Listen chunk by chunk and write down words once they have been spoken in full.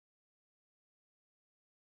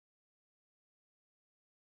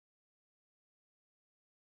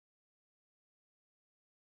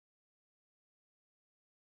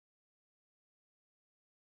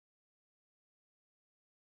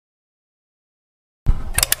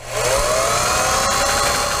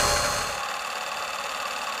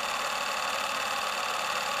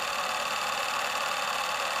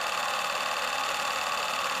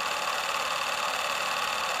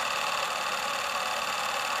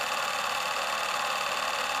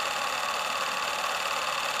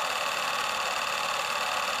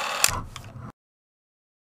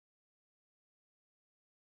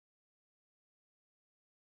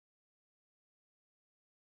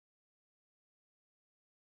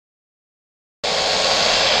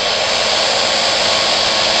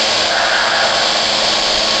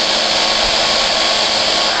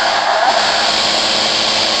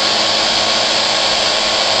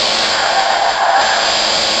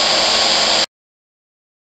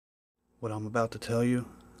What I'm about to tell you,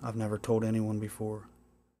 I've never told anyone before.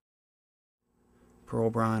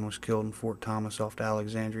 Pearl Bryan was killed in Fort Thomas off the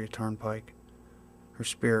Alexandria Turnpike. Her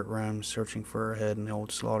spirit roams searching for her head in the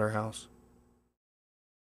old slaughterhouse.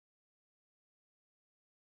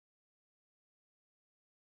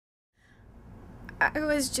 I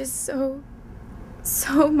was just so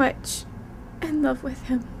much in love with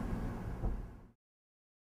him.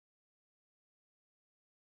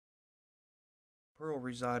 Pearl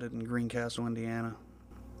resided in Greencastle, Indiana,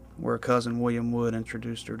 where a cousin William Wood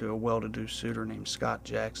introduced her to a well-to-do suitor named Scott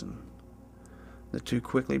Jackson. The two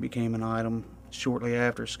quickly became an item. Shortly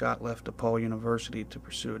after, Scott left DePaul University to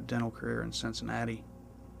pursue a dental career in Cincinnati.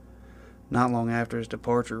 Not long after his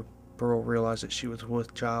departure, Pearl realized that she was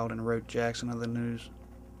with child and wrote Jackson of the news.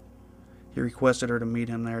 He requested her to meet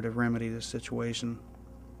him there to remedy the situation.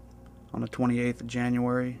 On the 28th of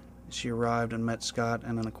January, she arrived and met Scott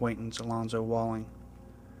and an acquaintance, Alonzo Walling.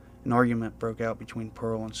 An argument broke out between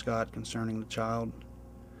Pearl and Scott concerning the child.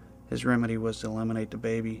 His remedy was to eliminate the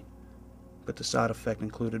baby, but the side effect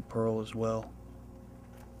included Pearl as well.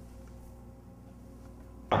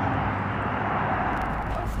 Oh,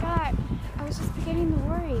 Scott, I was just beginning to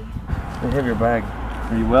worry. Hey, have your bag.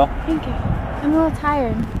 Are you well? Thank you. I'm a little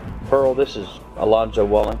tired. Pearl, this is Alonzo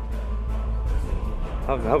Walling.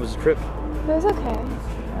 How was the trip? It was okay.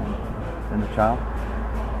 And the child?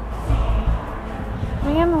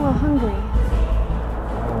 I am a little hungry.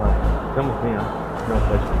 Come with me. I'll know a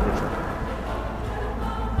place to get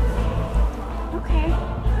Okay.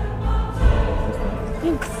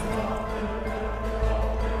 Thanks.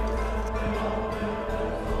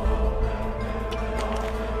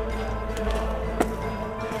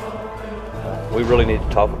 We really need to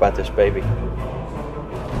talk about this baby.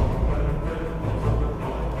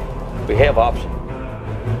 We have options.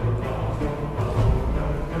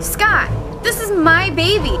 Scott, this is my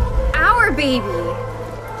baby. Our baby.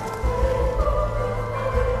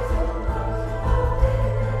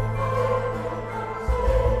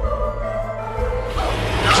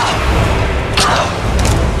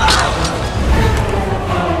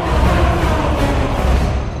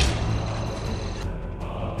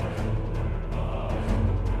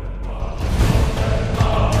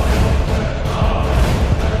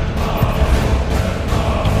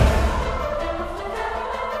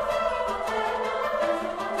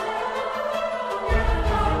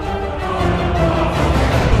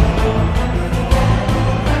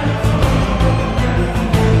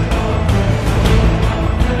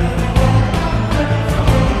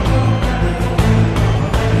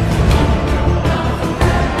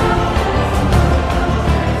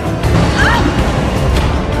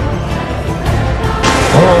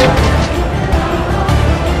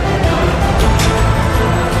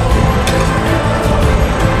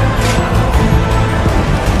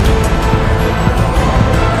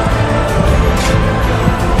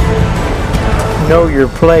 Know your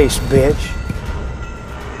place, bitch.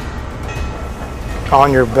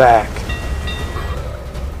 On your back.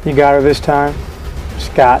 You got her this time,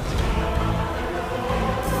 Scott?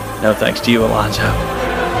 No thanks to you, Alonzo.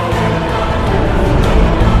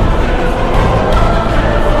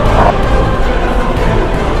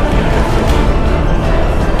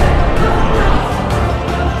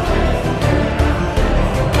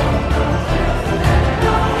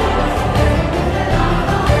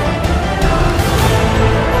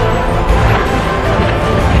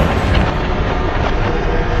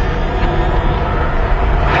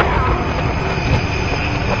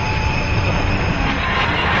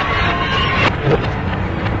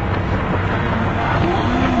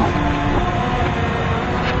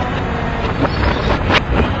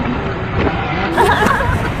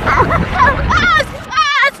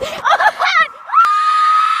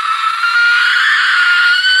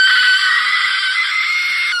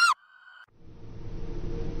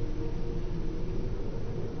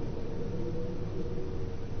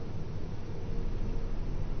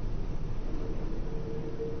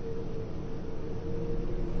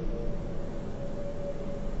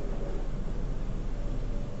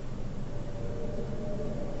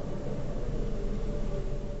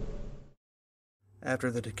 After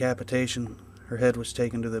the decapitation, her head was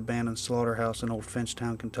taken to the abandoned slaughterhouse in Old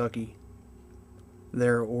Finchtown, Kentucky.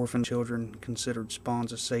 There, orphan children, considered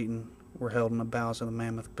spawns of Satan, were held in the bowels of the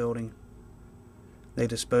mammoth building. They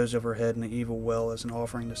disposed of her head in the evil well as an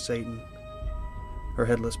offering to Satan. Her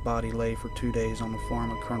headless body lay for 2 days on the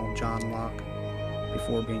farm of Colonel John Locke,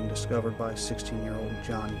 before being discovered by 16-year-old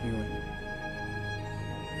John Ewing.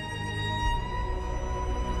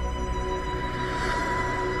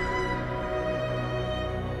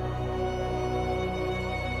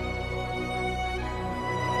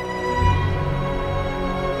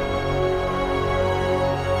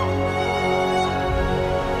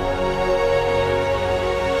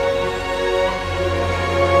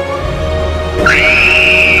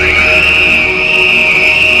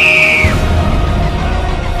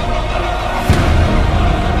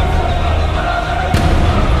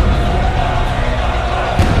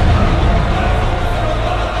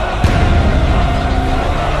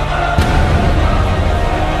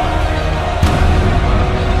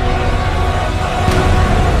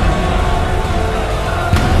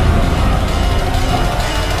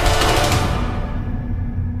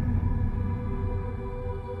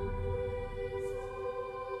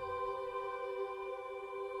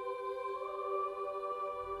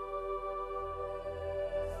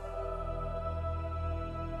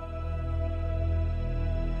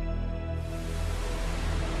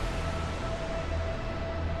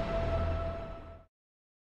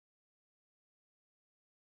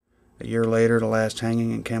 A year later, the last hanging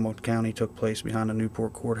in Campbell County took place behind the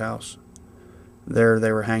Newport Courthouse. There,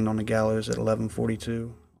 they were hanged on the gallows at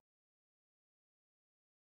 11:42.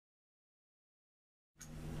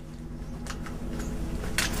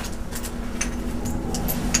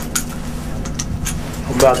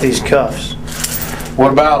 What about these cuffs?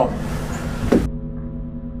 What about them?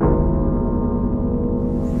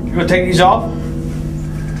 You gonna take these off?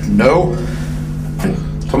 No.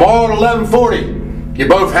 Tomorrow at 11:40, you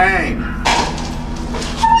both hang.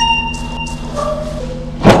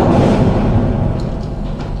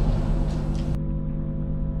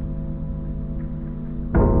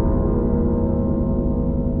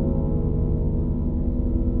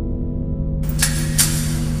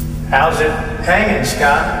 How's it hanging,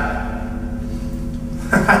 Scott?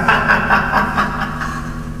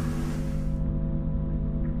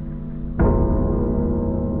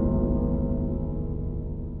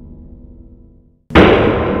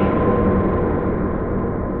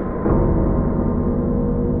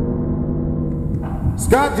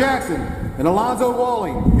 Scott Jackson and Alonzo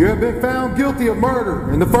Walling, you have been found guilty of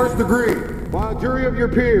murder in the first degree by a jury of your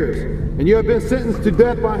peers, and you have been sentenced to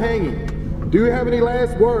death by hanging. Do you have any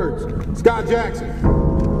last words, Scott Jackson?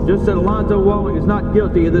 Just that Alonzo Walling is not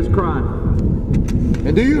guilty of this crime.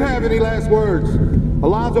 And do you have any last words,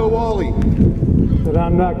 Alonzo Walling? That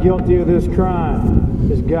I'm not guilty of this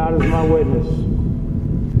crime, as God is my witness.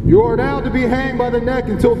 You are now to be hanged by the neck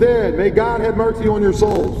until dead. May God have mercy on your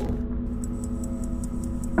souls.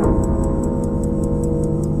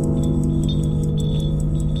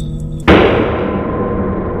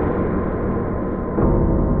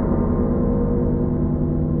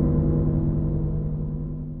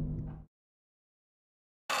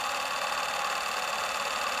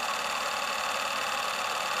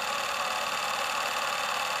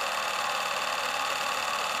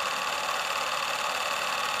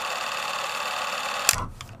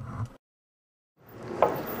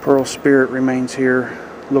 Pearl's spirit remains here,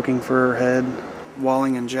 looking for her head.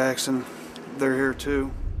 Walling and Jackson, they're here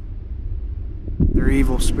too. They're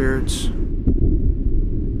evil spirits.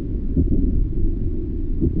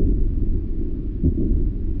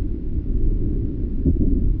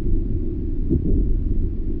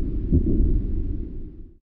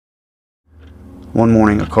 One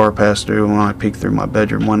morning a car passed through, and when I peeked through my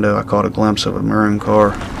bedroom window I caught a glimpse of a maroon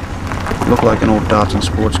car. It looked like an old Datsun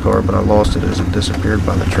sports car, but I lost it as it disappeared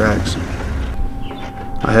by the tracks.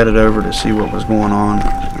 I headed over to see what was going on,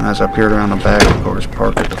 and as I peered around the back, the car was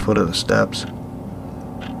parked at the foot of the steps.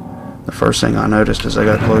 The first thing I noticed as I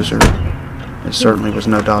got closer, it certainly was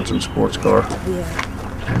no Datsun sports car.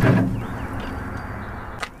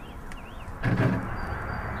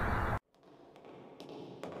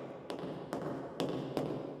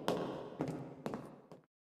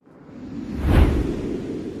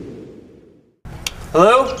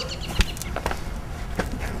 Hello?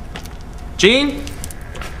 Gene?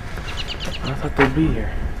 I thought they'd be here.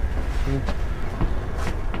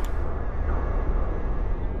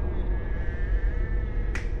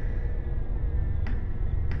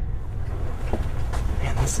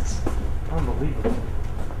 Man, this is unbelievable.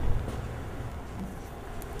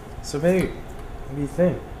 So babe, what do you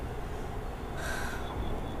think?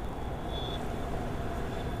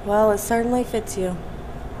 Well, it certainly fits you.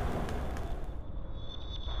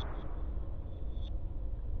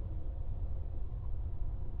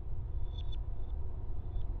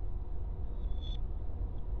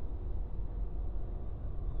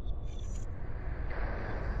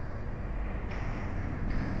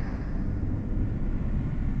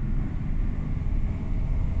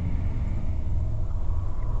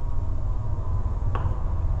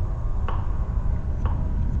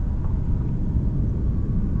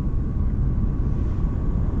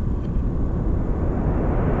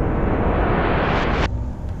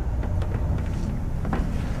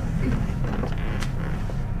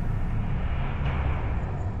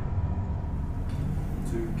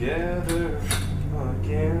 Together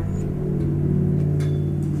again,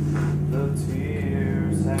 the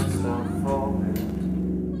tears have stopped falling.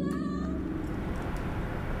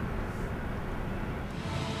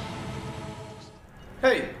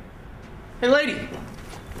 Hey, lady,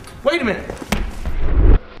 wait a minute.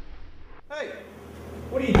 Hey,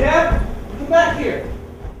 what are you, deaf? Come back here.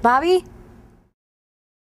 Bobby?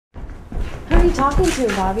 Who are you talking to,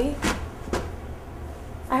 Bobby?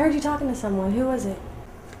 I heard you talking to someone. Who was it?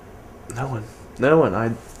 No one.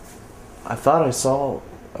 I thought I saw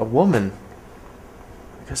a woman.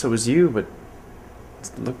 I guess it was you, but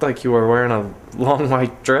it looked like you were wearing a long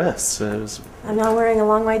white dress. I'm not wearing a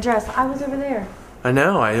long white dress. I was over there. I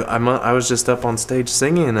know. I was just up on stage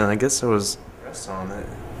singing, and I guess I was dressed on it.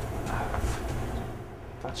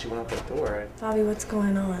 thought she went out that door. Bobby, what's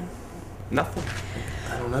going on? Nothing.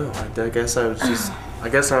 I don't know. I guess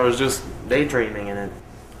I was just daydreaming in it.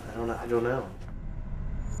 I don't know.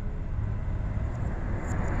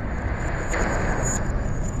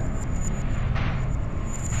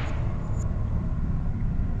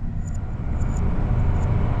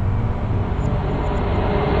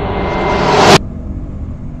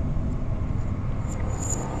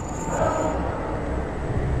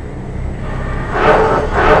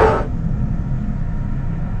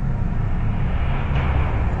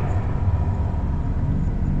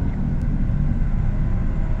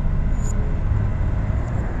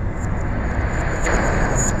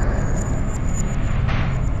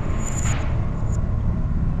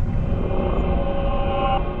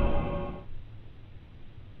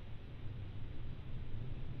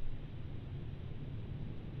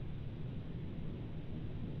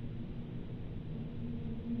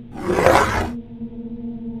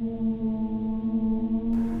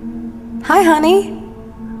 Hi, honey.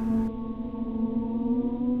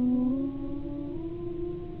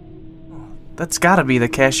 That's gotta be the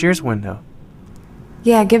cashier's window.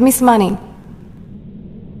 Yeah, give me some money.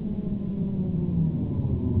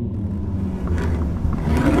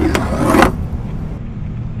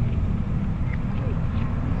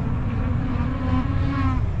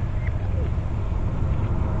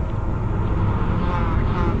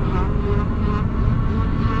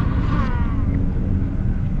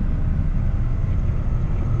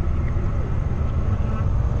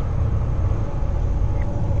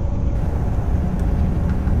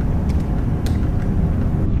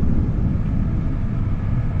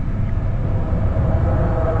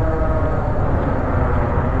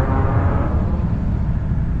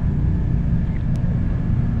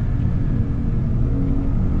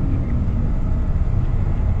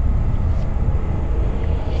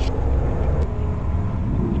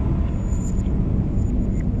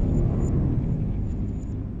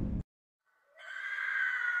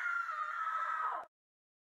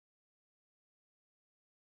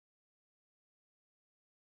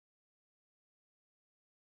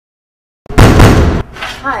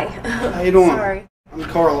 Hi. How you doing? Sorry. I'm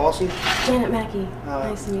Carl Lawson. Janet Mackey.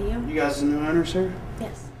 Nice to meet you. You guys the new owners here?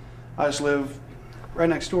 Yes. I just live right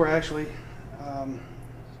next door, actually.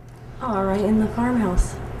 All right, in the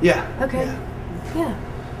farmhouse. Yeah. Okay. Yeah.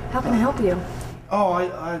 How can I help you? Oh,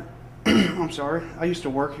 I'm sorry. I used to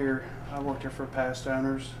work here. I worked here for past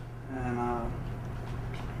owners, and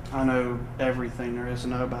I know everything there is to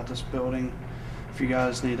know about this building. If you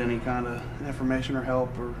guys need any kind of information or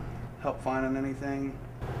help finding anything.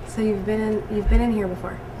 So you've been in here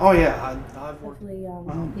before. Oh yeah, I've worked.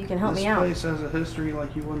 Hopefully, you can help me out. This place has a history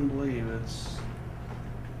like you wouldn't believe. It's.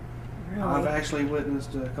 Really? I've actually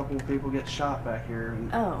witnessed a couple of people get shot back here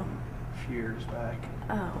Oh. a few years back.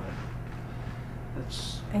 Oh.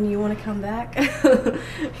 It's. And you want to come back?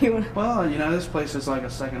 You want? Well, you know, this place is like a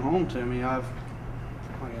second home to me. Like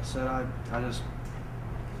I said, I just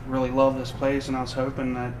really love this place, and I was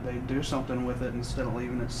hoping that they'd do something with it instead of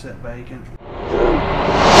leaving it sit vacant.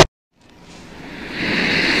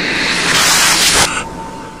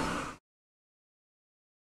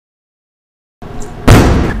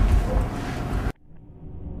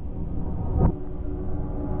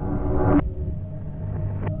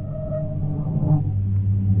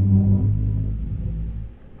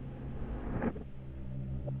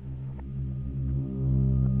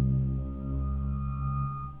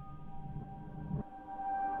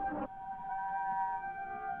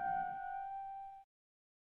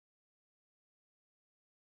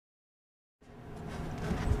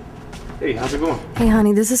 Hey, how's it going? Hey,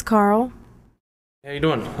 honey, this is Carl. How you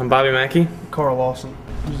doing? I'm Bobby Mackey. Carl Lawson.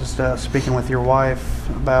 I was just speaking with your wife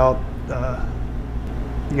about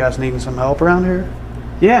you guys needing some help around here.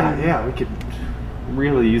 Yeah, we could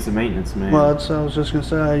really use the maintenance, man. Well, I was just gonna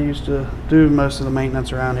say I used to do most of the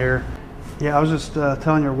maintenance around here. Yeah, I was just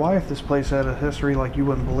telling your wife this place had a history like you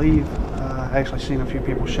wouldn't believe. I actually seen a few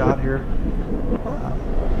people shot here.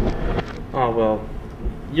 Oh, well,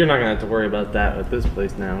 you're not going to have to worry about that with this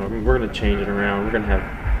place now. I mean, we're going to change it around. We're going to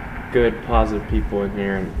have good, positive people in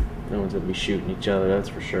here, and no one's going to be shooting each other, that's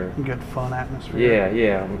for sure. Good, fun atmosphere.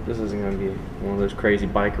 Yeah. This isn't going to be one of those crazy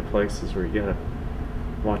biker places where you got to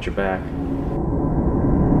watch your back.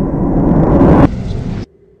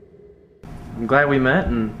 I'm glad we met,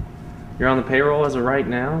 and you're on the payroll as of right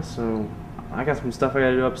now, so I got some stuff I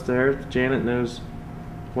got to do upstairs. Janet knows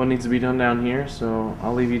what needs to be done down here, so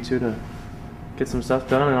I'll leave you two to get some stuff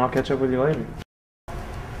done, and I'll catch up with you later.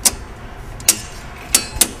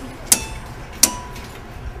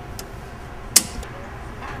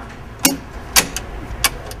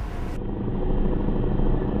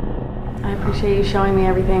 appreciate you showing me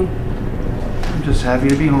everything. I'm just happy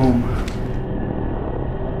to be home.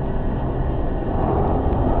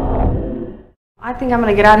 I think I'm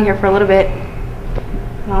gonna get out of here for a little bit,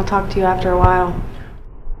 and I'll talk to you after a while.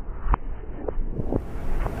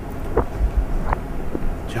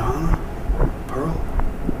 Johanna? Pearl?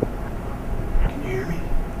 Can you hear me?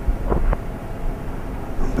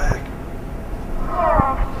 I'm back.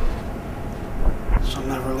 So I'm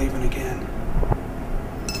never leaving again.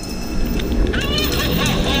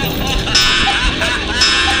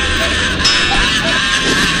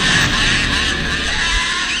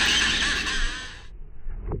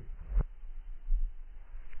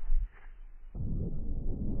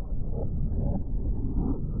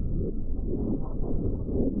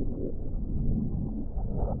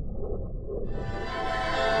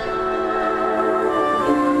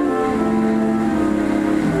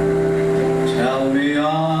 Tell me I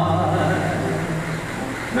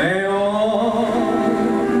may always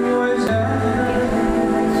have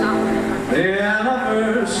the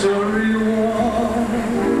anniversary waltz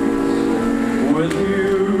with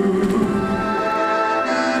you.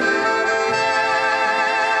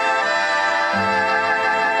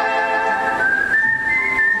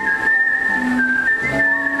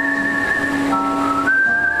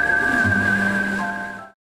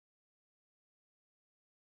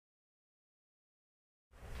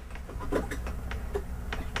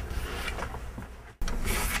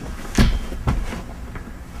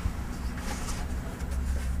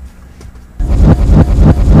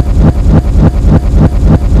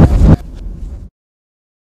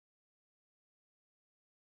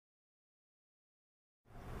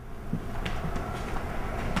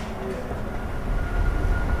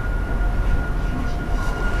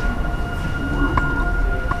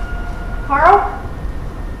 Carl?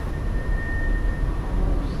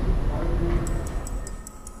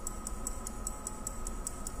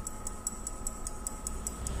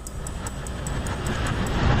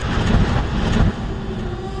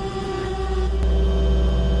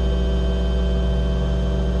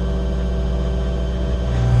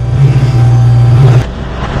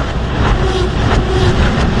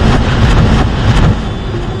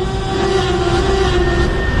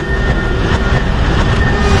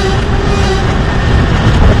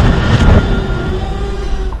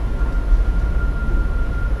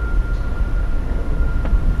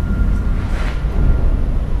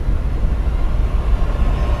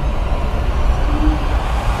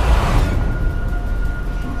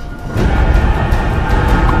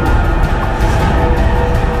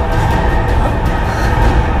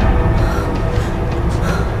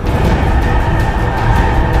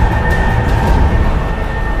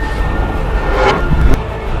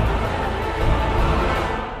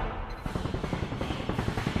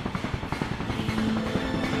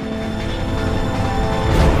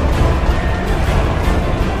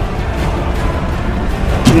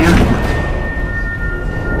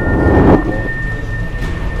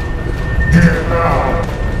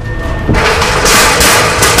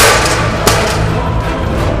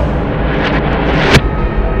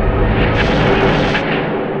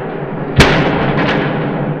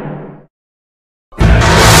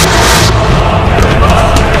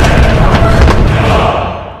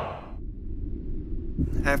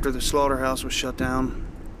 After the slaughterhouse was shut down,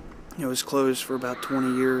 it was closed for about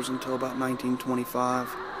 20 years until about 1925,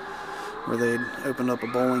 where they'd opened up a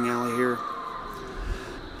bowling alley here.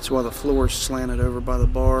 That's why the floor's slanted over by the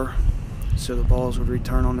bar, so the balls would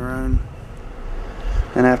return on their own.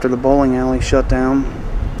 And after the bowling alley shut down,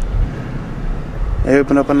 they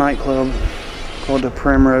opened up a nightclub called the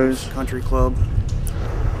Primrose Country Club.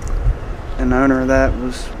 And the owner of that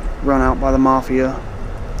was run out by the Mafia.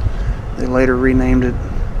 They later renamed it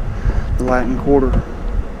the Latin Quarter.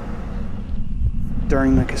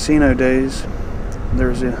 During the casino days,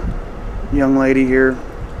 there's a young lady here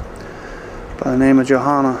by the name of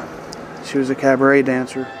Johanna. She was a cabaret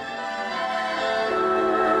dancer.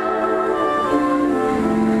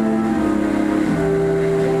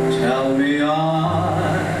 Tell me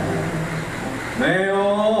I may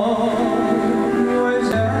always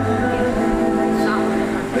have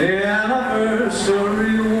the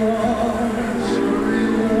anniversary waltz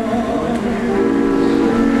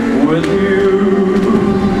with you.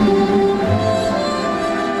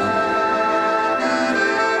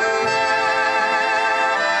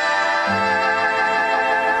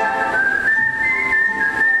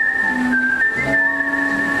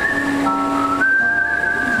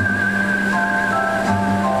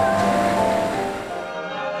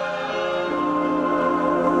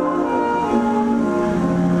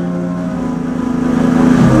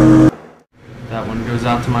 goes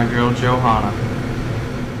out to my girl Johanna.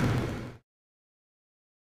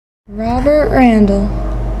 Robert Randall.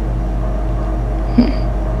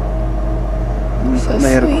 So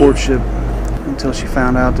they had a sweet. courtship until she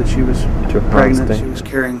found out that she was pregnant. She was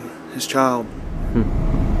carrying his child.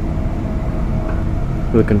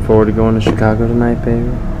 Looking forward to going to Chicago tonight, baby?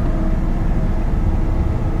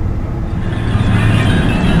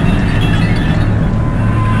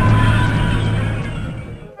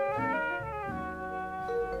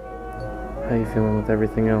 How you feeling with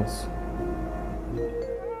everything else?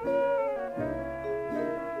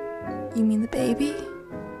 You mean the baby?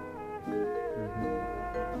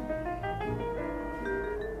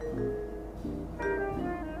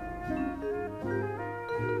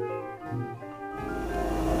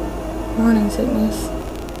 Morning sickness.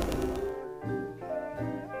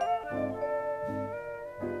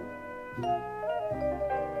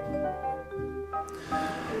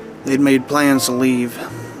 They'd made plans to leave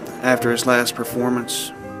after his last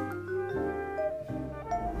performance.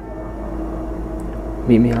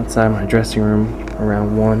 Meet me outside my dressing room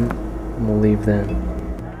around 1, and we'll leave then.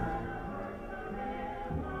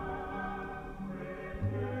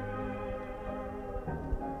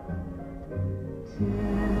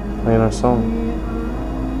 Playing our song.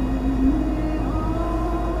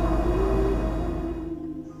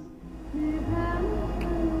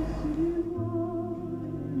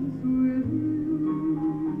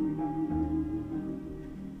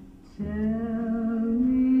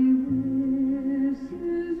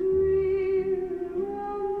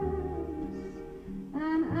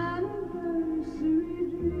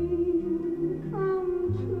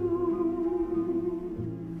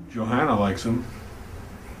 Johanna likes him.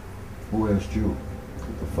 Who asked you?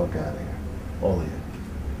 Get the fuck out of here. All of you.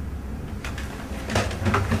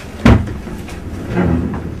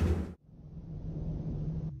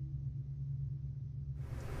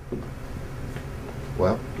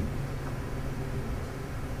 Well,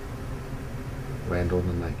 Randall in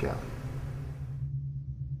the night alley.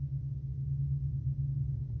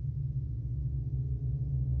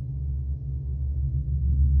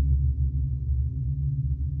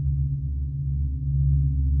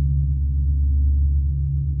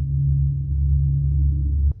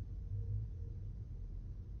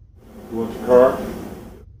 You want your car?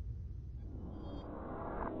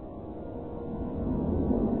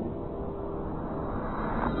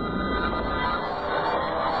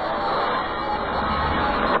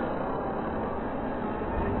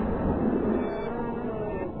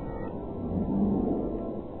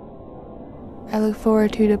 I look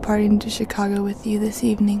forward to departing to Chicago with you this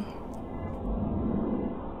evening.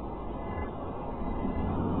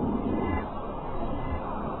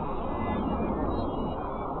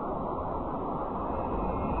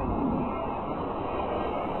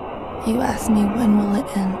 You ask me when will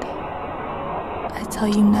it end. I tell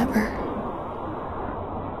you never.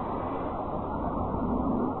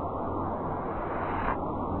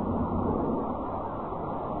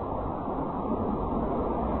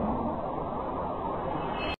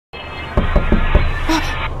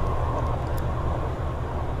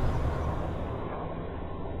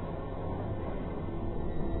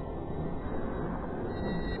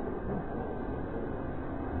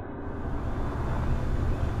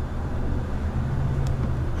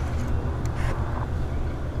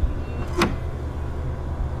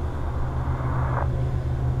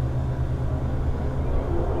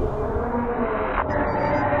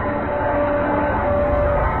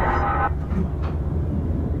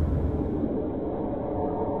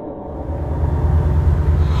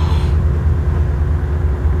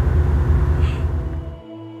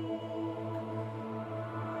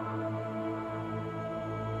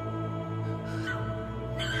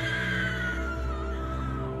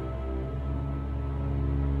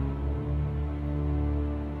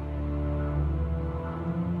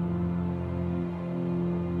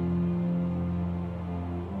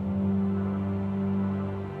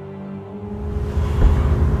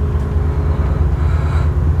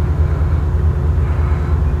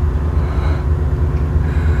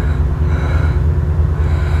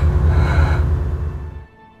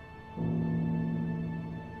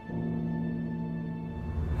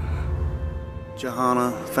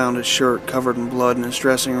 Johanna found his shirt covered in blood in his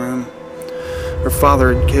dressing room. Her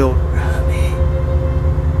father had killed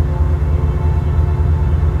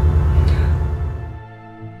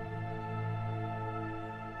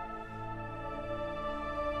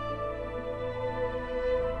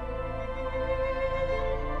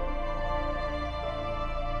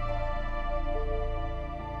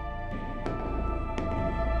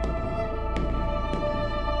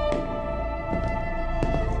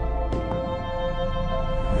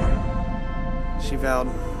She vowed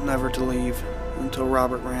never to leave until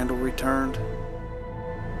Robert Randall returned.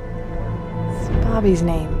 It's Bobby's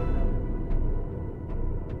name.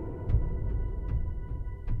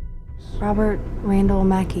 Robert Randall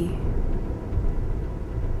Mackey.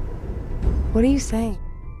 What are you saying?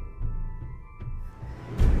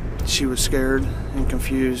 She was scared and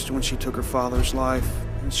confused when she took her father's life,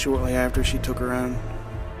 and shortly after she took her own.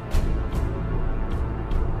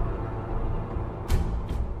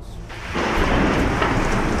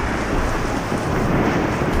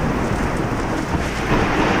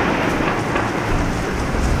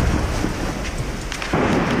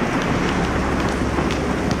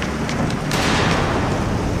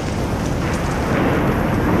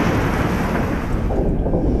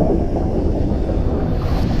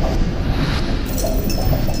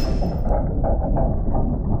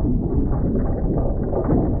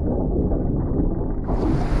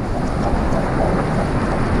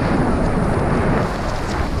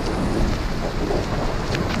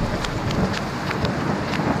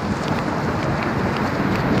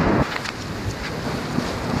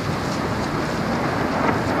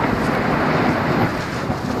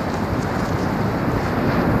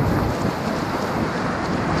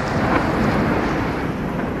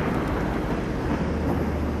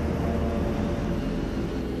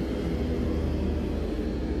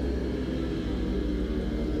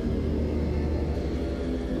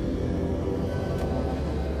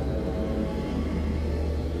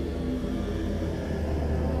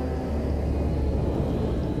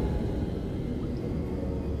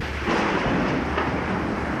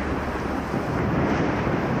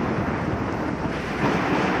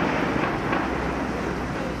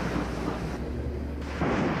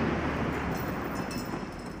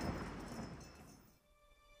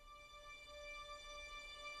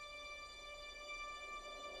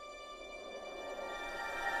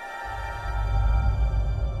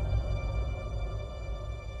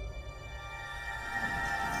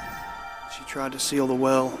 She tried to seal the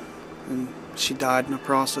well, and she died in the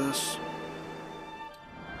process.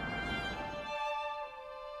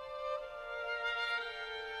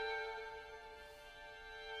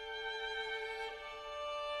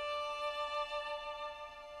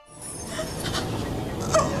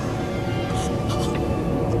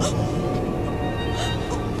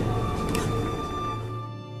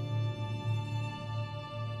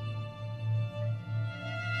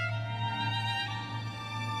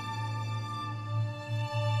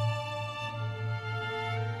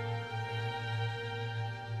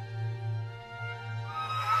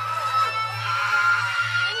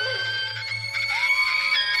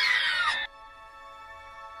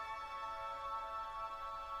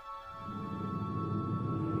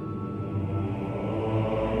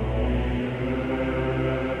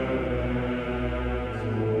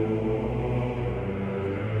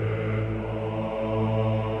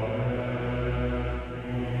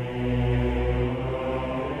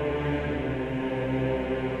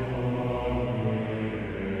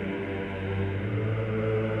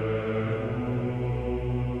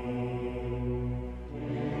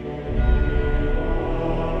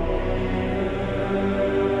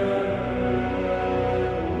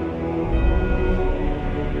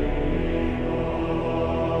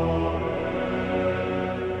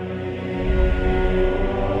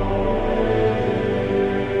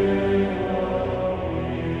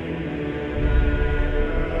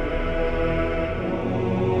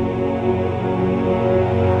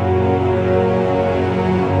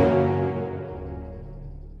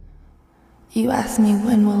 You ask me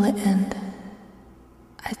when will it end.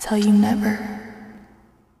 I tell you never.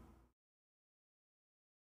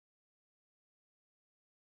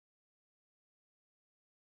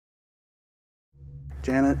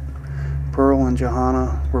 Janet, Pearl, and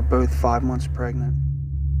Johanna were both 5 months pregnant.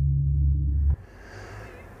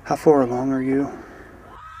 How far along are you?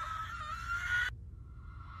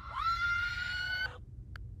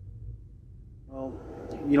 Well,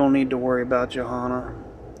 you don't need to worry about Johanna.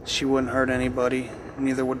 She wouldn't hurt anybody,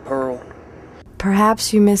 neither would Pearl.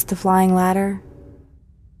 Perhaps you missed the flying ladder?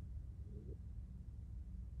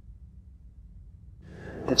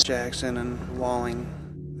 It's Jackson and Walling,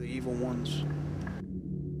 the evil ones.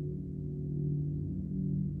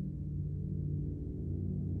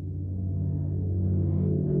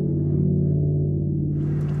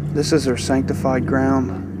 This is their sanctified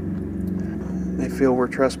ground. They feel we're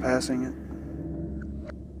trespassing it.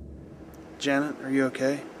 Janet, are you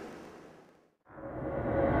okay?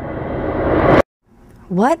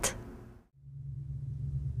 What?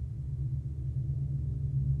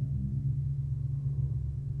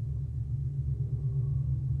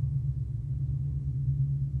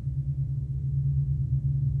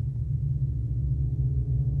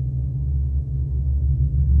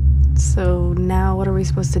 So now what are we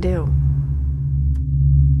supposed to do?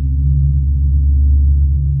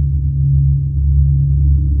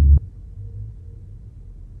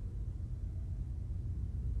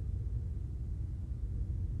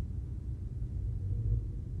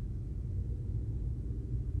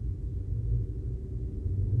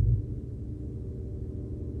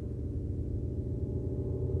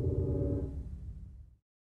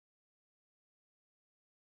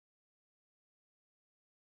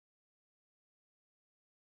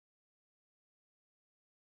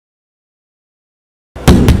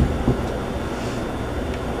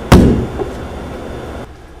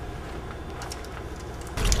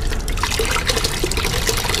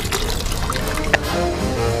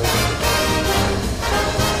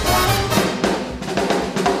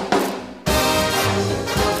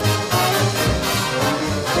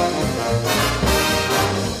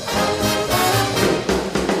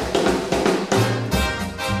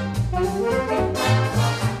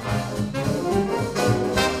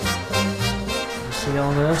 See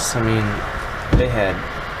all this? I mean, they had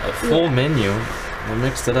a full menu. They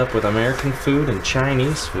mixed it up with American food and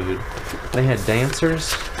Chinese food. They had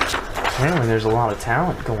dancers. Apparently there's a lot of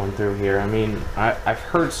talent going through here. I mean, I've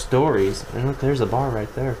heard stories. And look, there's a bar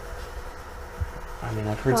right there. I mean,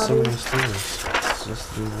 I've heard so many stories. It's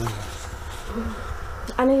just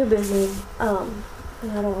I know you're busy, and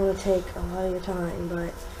I don't want to take a lot of your time,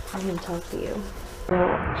 but I need to talk to you. So,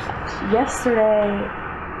 yesterday,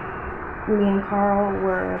 me and Carl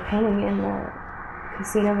were painting in the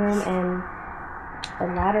casino room, and a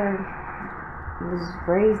ladder was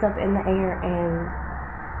raised up in the air and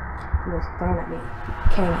was thrown at me,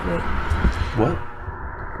 came at me. What?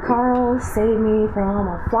 Carl saved me from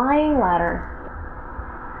a flying ladder.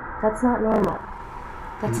 That's not normal.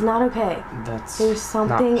 That's not okay. There's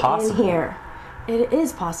something in here. It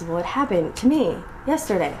is possible. It happened to me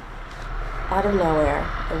yesterday. Out of nowhere.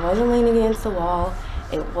 It wasn't leaning against the wall.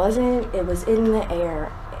 It was in the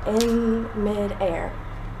air. In mid-air.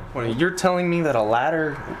 Well, you're telling me that a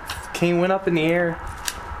ladder went up in the air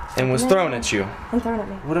and was thrown at you? And thrown at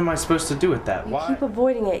me. What am I supposed to do with that? You keep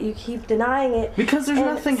avoiding it. You keep denying it. Because there's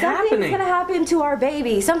nothing happening. Something's gonna happen to our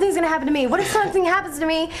baby. Something's gonna happen to me. What if something happens to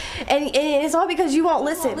me and it's all because you won't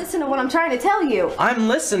listen? Listen to what I'm trying to tell you. I'm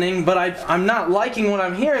listening, but I'm not liking what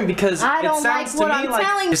I'm hearing because I it don't sounds like what to me I'm like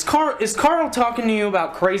telling. Is Carl talking to you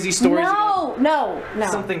about crazy stories? No.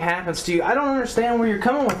 Something happens to you. I don't understand where you're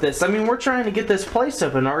coming with this. I mean, we're trying to get this place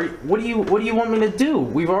open. What do you want me to do?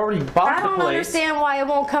 We've already bought the place. I don't understand why it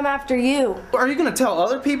won't come after you. Are you going to tell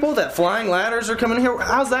other people that flying ladders are coming here?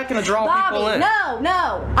 How's that going to draw people in?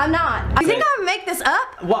 No, I'm not. You think I'm gonna make this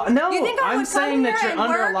up? Well, no, You think I'm saying that you're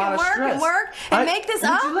under a lot of stress. And make this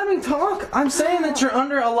up? Would you let me talk? I'm saying that you're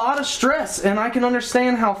under a lot of stress, and I can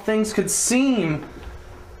understand how things could seem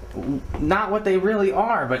not what they really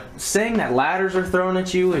are, but saying that ladders are thrown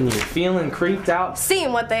at you and you're feeling creeped out.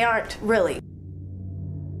 Seeing what they aren't, really.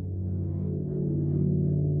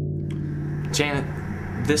 Janet,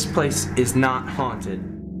 this place is not haunted.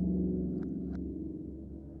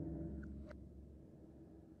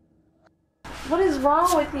 What is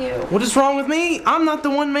wrong with you? What is wrong with me? I'm not the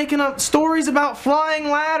one making up stories about flying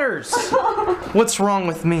ladders. What's wrong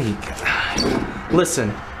with me?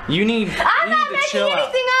 Listen, you need to chill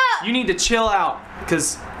out. You need to chill out,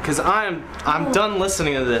 cause I'm done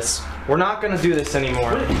listening to this. We're not gonna do this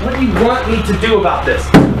anymore. What do you want me to do about this?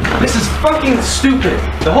 This is fucking stupid.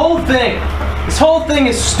 This whole thing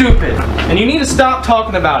is stupid, and you need to stop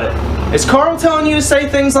talking about it. Is Carl telling you to say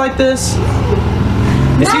things like this?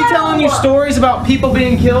 Is he telling you stories about people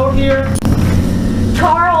being killed here?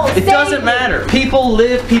 Carl, it doesn't matter. People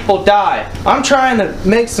live, people die. I'm trying to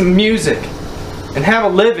make some music and have a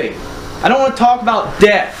living. I don't want to talk about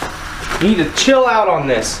death. You need to chill out on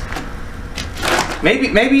this.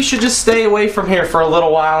 Maybe you should just stay away from here for a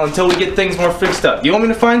little while until we get things more fixed up. You want me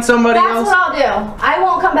to find somebody else? That's what I'll do. I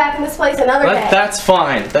won't come back in this place another day. That's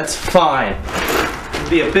fine. That's fine. It'll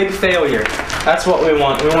be a big failure. That's what we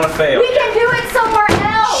want. We want to fail. We can do it somewhere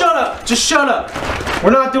else. Shut up. Just shut up.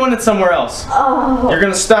 We're not doing it somewhere else. Oh. You're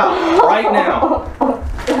gonna stop right now.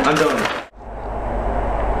 I'm done.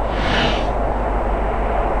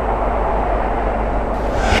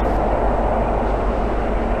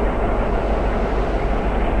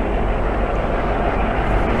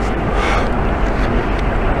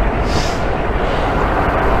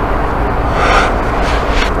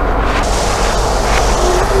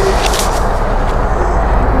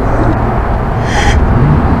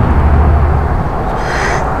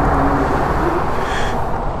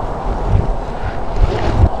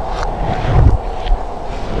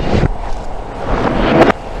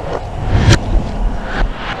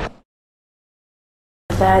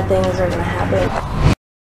 bad things are gonna happen.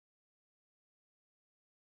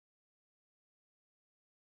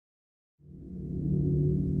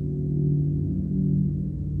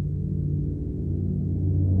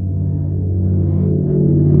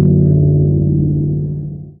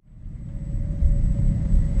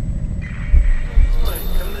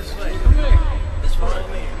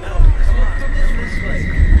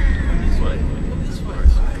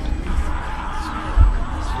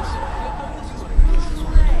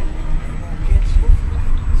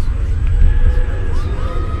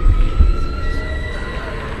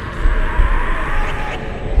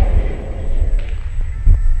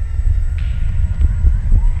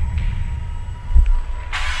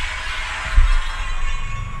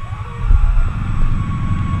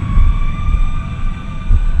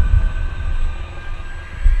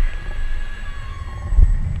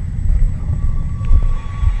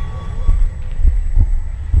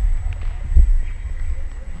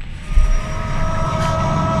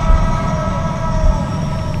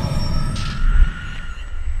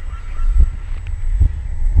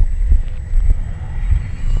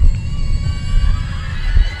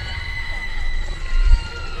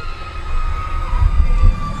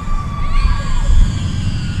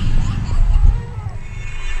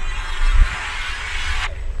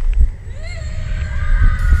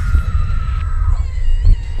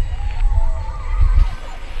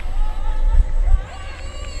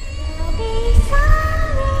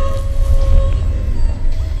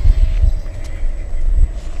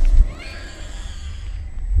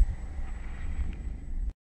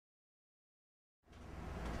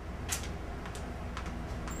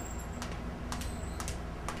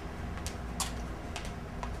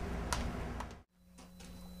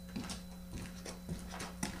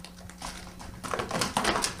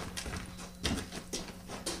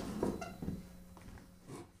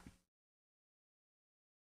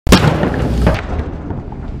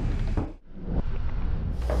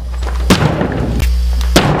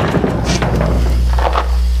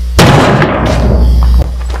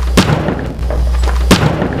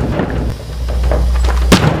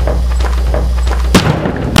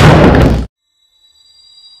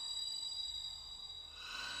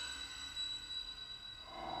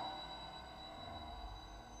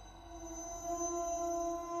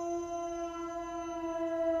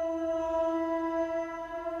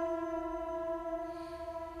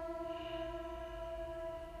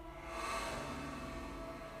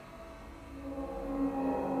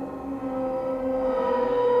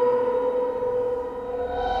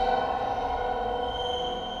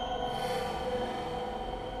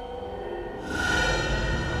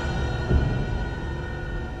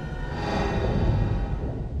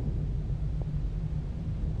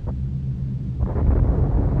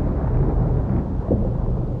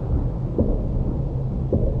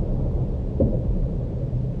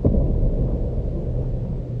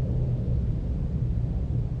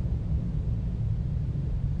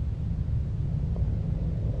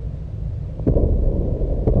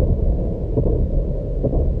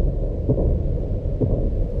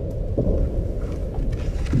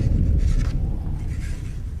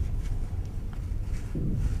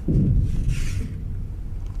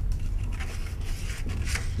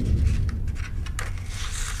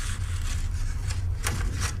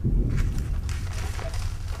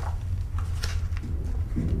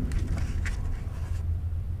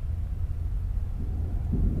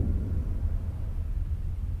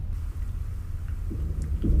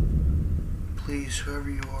 Please, whoever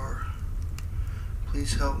you are,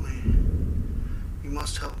 please help me. You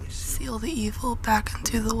must help me. Seal the evil back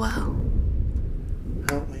into the well.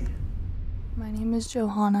 Help me. My name is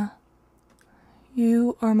Johanna.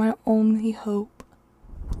 You are my only hope.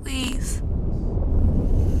 Please.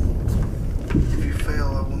 If you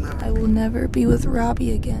fail, I will never be with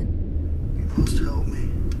Robbie again. You must help me.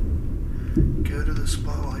 Go to the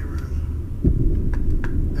spotlight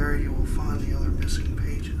room. There you will find the other missing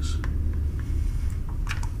pages.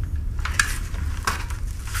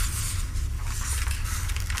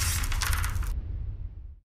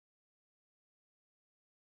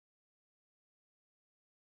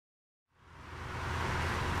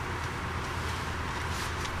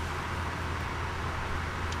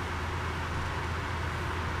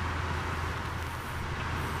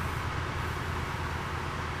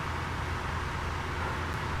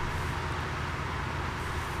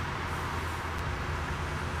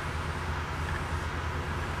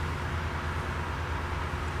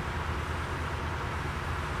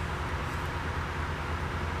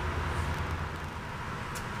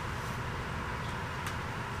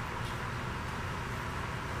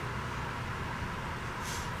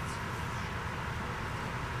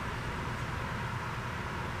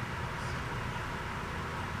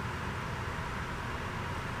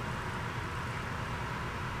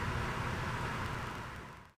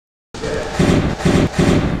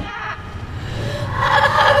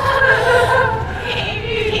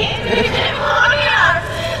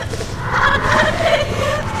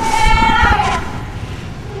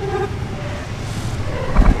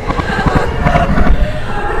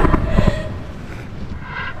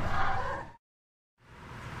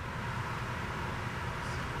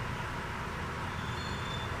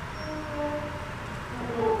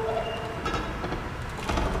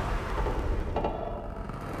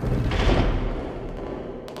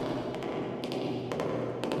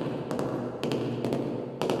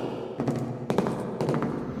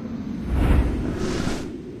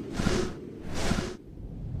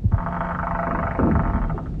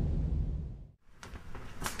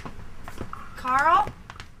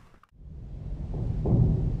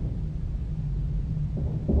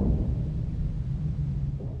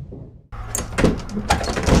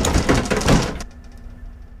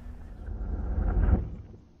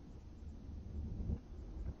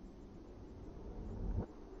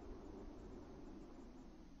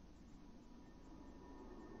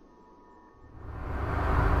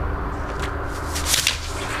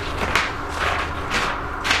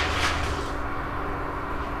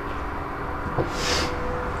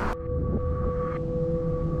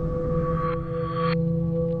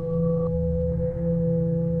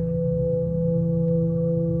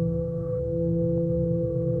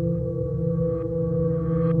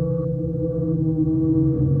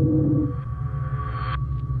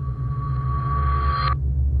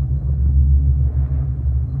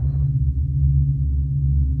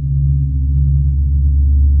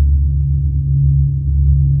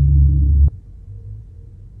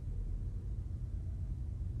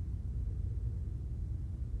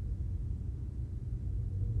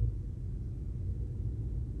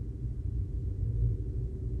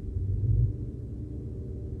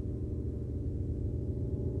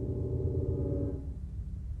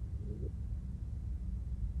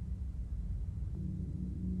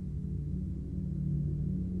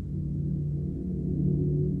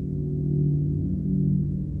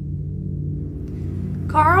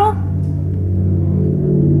 Carl?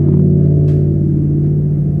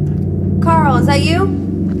 Carl, is that you?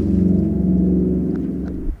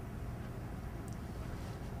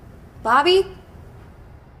 Bobby?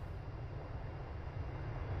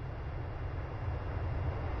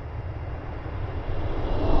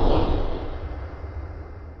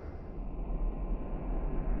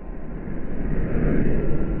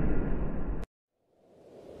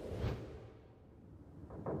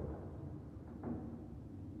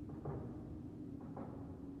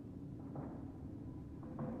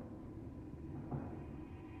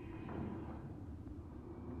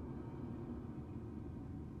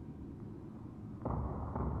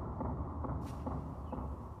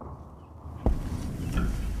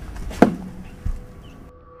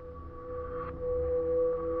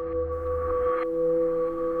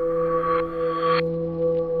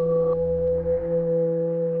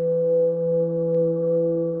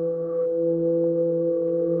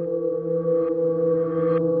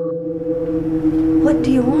 What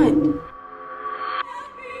do you want?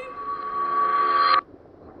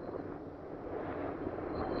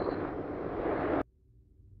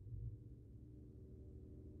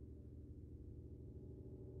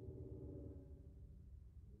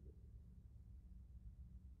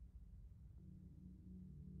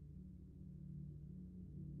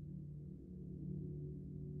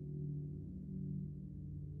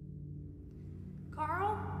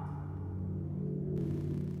 Carl?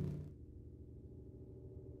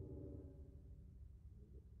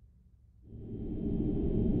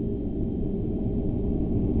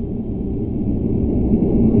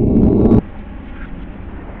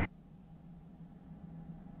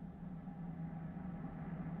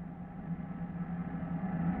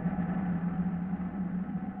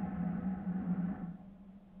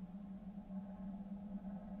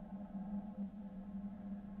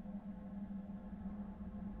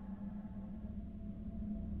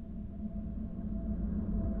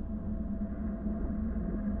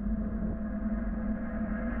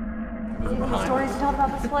 Any stories to tell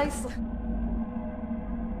about this place?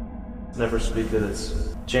 Never speak of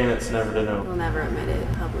this. Janet's never to know. We'll never admit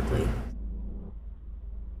it publicly.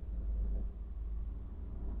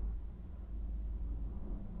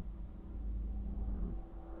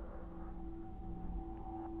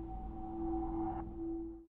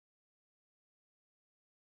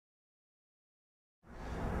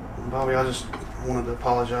 Bobby, I just wanted to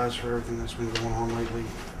apologize for everything that's been going on lately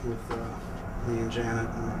with me and Janet.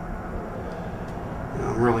 And,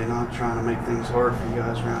 I'm really not trying to make things hard for you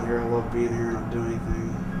guys around here. I love being here and I'll do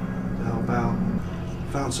anything to help out.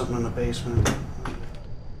 Found something in the basement.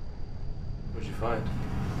 What'd you find?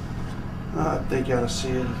 I think you ought to see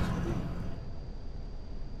it.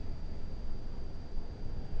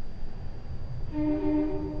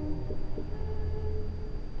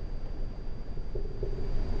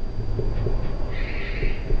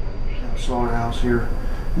 Slaughterhouse here.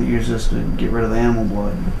 They use this to get rid of the animal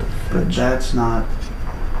blood, but that's not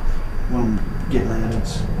what I'm getting at.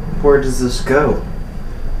 It's Where does this go?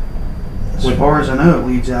 as far as I know, it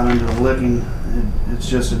leads out into the licking. It's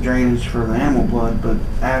just a drainage for the animal blood. But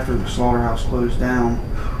after the slaughterhouse closed down,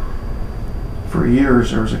 for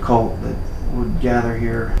years there was a cult that would gather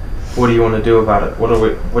here. What do you want to do about it?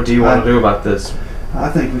 What do you want to do about this? I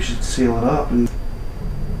think we should seal it up and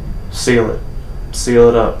Seal it. Seal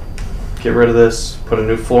it up. Get rid of this. Put a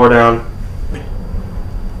new floor down.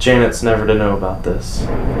 Janet's never to know about this.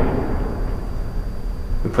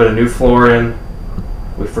 We put a new floor in.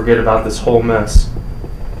 We forget about this whole mess.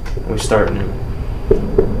 We start new.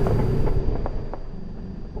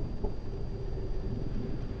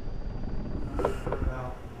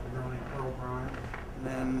 And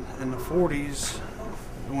then in the 40s,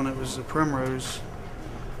 when it was the Primrose,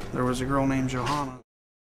 there was a girl named Johanna.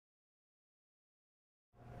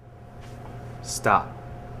 Stop.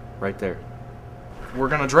 Right there. We're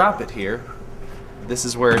gonna drop it here. This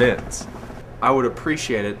is where it ends. I would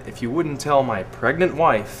appreciate it if you wouldn't tell my pregnant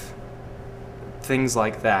wife things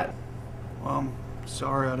like that. Well, I'm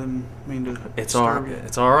sorry, I didn't mean to It's disturb you.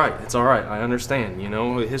 It's all right. It's all right. I understand. You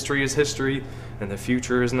know, history is history, and the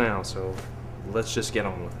future is now. So let's just get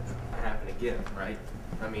on with it. Happen again, right?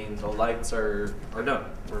 I mean, the lights are done.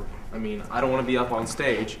 I mean, I don't want to be up on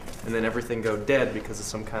stage and then everything go dead because of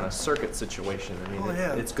some kind of circuit situation. I mean,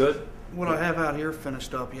 yeah. it's good. What I have out here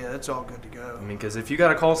finished up, yeah, it's all good to go. I mean, because if you got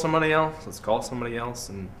to call somebody else, let's call somebody else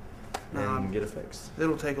and get it fixed.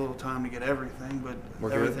 It'll take a little time to get everything, but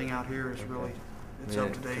We're everything good? out here is really, it's Yeah,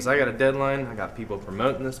 up to date. because I got a deadline. I got people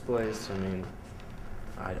promoting this place. I mean,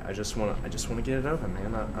 I just want to get it over,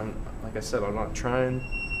 man. I'm like I said, I'm not trying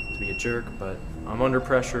to be a jerk, but I'm under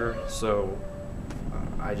pressure, so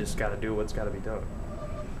I just got to do what's got to be done,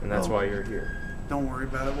 and that's why you're here. Don't worry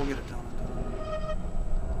about it. We'll get it done.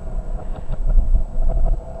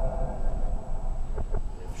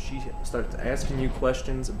 If she starts asking you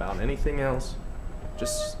questions about anything else,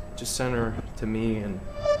 just send her to me, and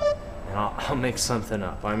I'll make something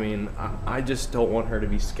up. I mean, I just don't want her to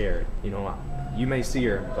be scared. You know, you may see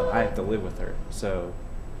her, but I have to live with her, so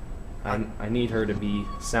I need her to be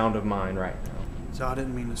sound of mind right now. So I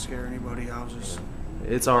didn't mean to scare anybody. I was just...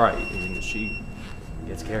 It's all right. I mean, she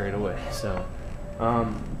gets carried away. So,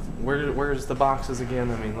 where's the boxes again?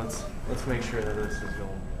 I mean, let's make sure that this is going.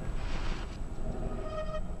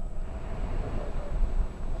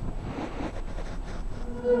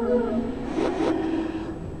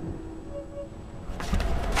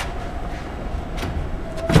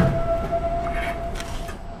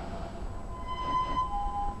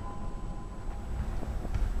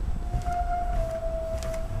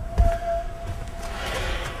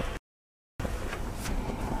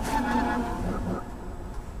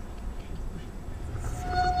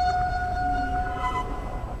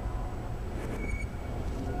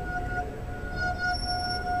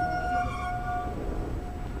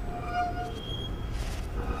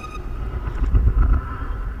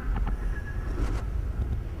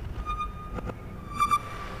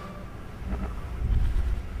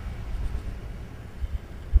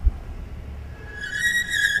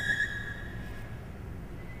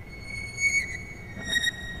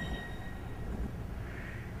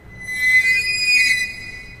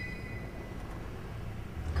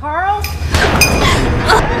 Carl?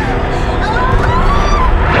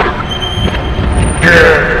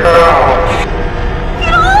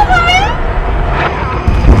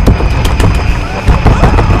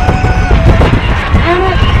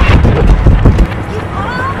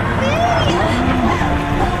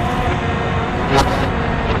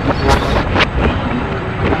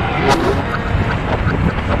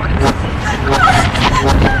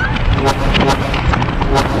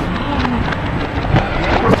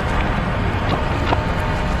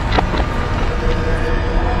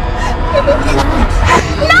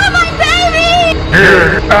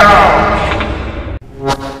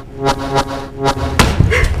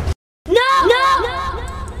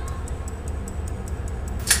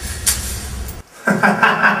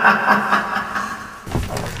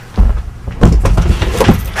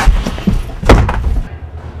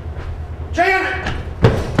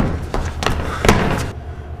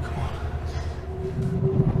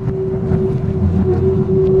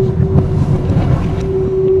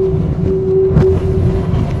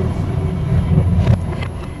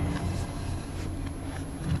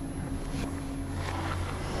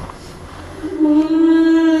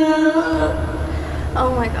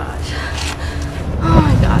 Oh my gosh. Oh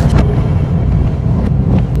my gosh.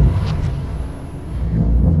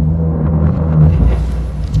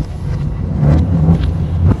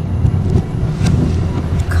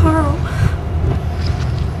 Carl.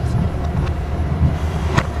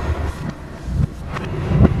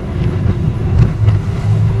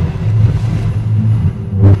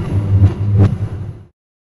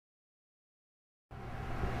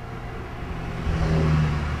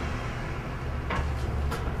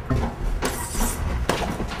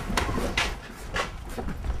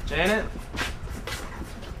 Janet?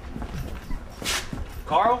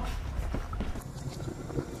 Carl?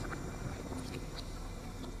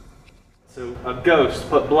 So, a ghost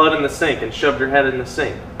put blood in the sink and shoved her head in the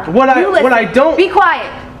sink. What I don't... Be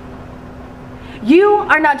quiet. You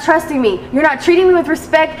are not trusting me. You're not treating me with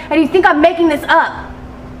respect, and you think I'm making this up.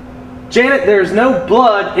 Janet, there's no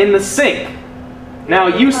blood in the sink. Now,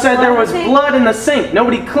 you said there was blood in the sink.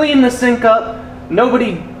 Nobody cleaned the sink up.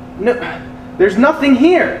 There's nothing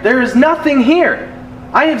here. There is nothing here.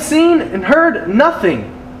 I have seen and heard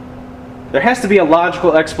nothing. There has to be a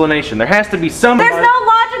logical explanation. There has to be some... There's no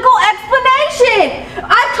logical explanation!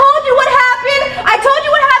 I told you what happened! I told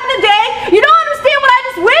you what happened today! You don't understand what I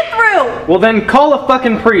just went through! Well then, call a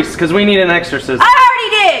fucking priest, because we need an exorcism. I already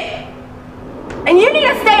did! And you need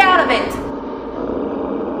to stay out of it!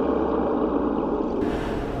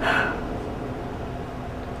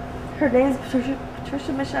 Her name is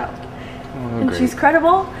Patricia Michelle. Oh, and great. She's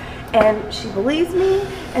credible, and she believes me,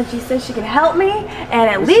 and she says she can help me, and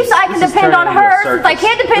at least I can depend on her since I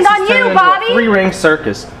can't depend on you, Bobby! A three-ring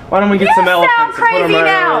circus. Why don't we get some elephants and put them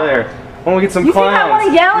right over there? Why don't we get some you clowns? You think I want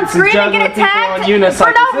to yell and scream and get attacked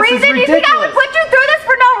for no reason? You think I would put you through this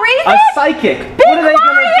for no reason? A psychic! Be what are they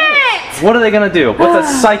quiet! gonna do? What are they gonna do? What's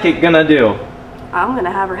a psychic gonna do? I'm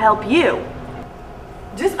gonna have her help you.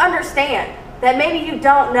 Just understand that maybe you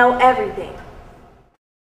don't know everything.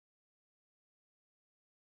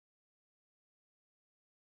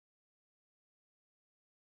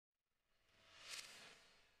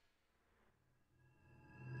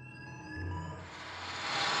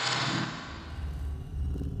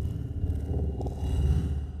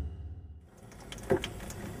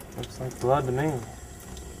 Looks like blood to me.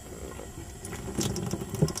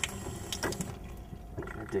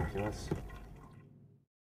 Ridiculous.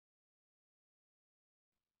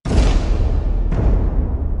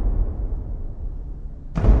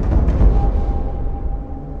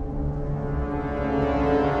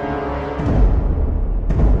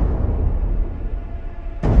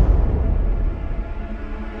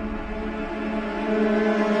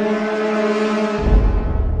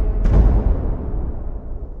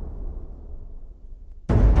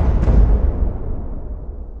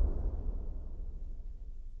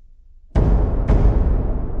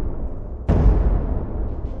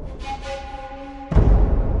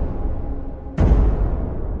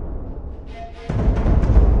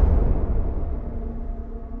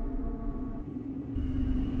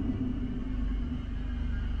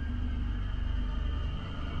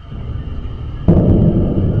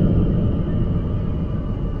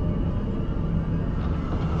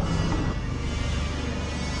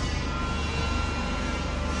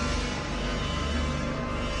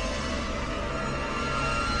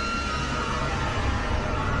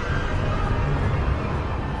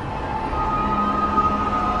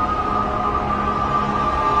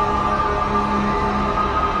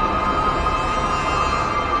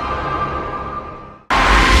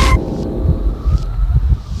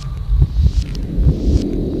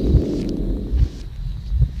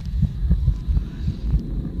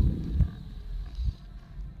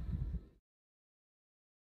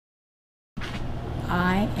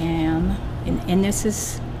 I am, and this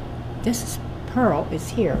is Pearl is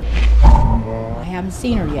here. I haven't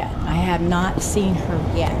seen her yet. I have not seen her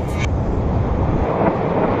yet.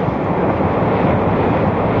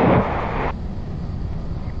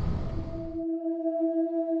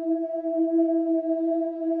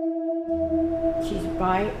 She's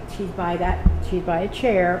by a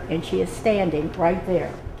chair, and she is standing right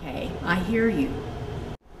there. Okay, I hear you.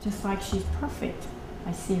 Just like she's perfect.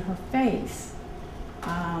 I see her face.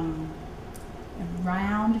 A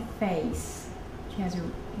round face. She has a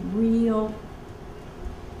real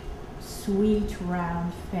sweet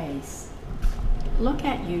round face. Look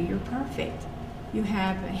at you, you're perfect. You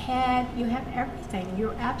have a head, you have everything.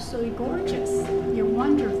 You're absolutely gorgeous. You're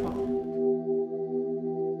wonderful.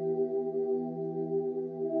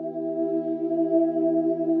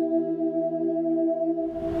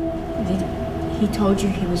 He told you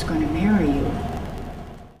he was going to marry you.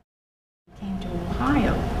 He came to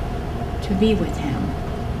Ohio to be with him.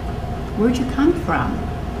 Where'd you come from?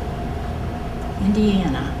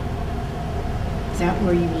 Indiana. Is that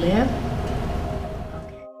where you live?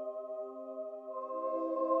 Okay.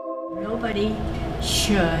 Nobody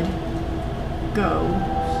should go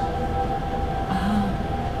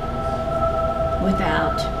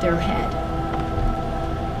without their head.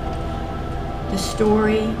 The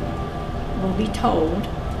story will be told,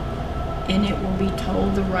 and it will be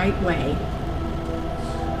told the right way.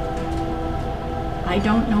 I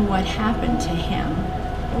don't know what happened to him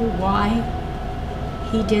or why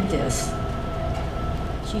he did this.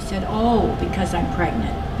 She said, oh, because I'm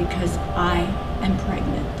pregnant, because I am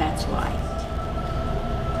pregnant, that's why.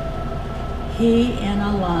 He and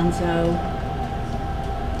Alonzo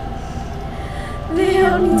They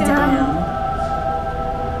held me down.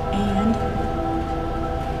 And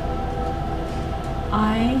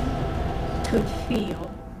I could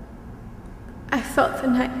feel. I felt the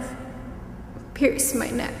knife pierce my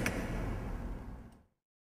neck.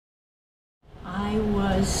 I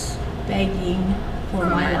was begging for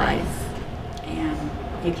my life. And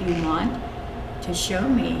if you want to show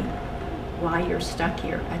me why you're stuck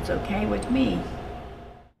here, that's okay with me.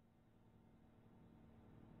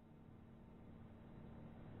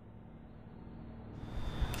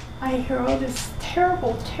 I hear all this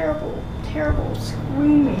terrible, terrible, terrible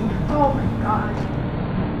screaming. Oh my God.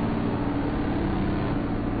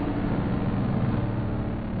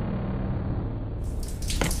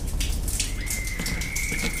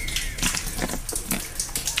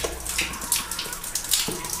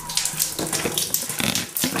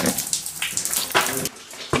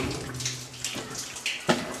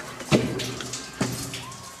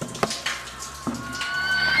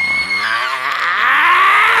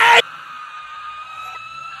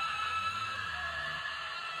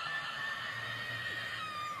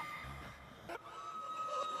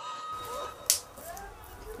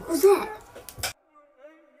 What was that?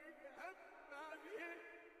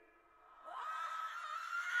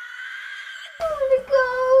 I want to go.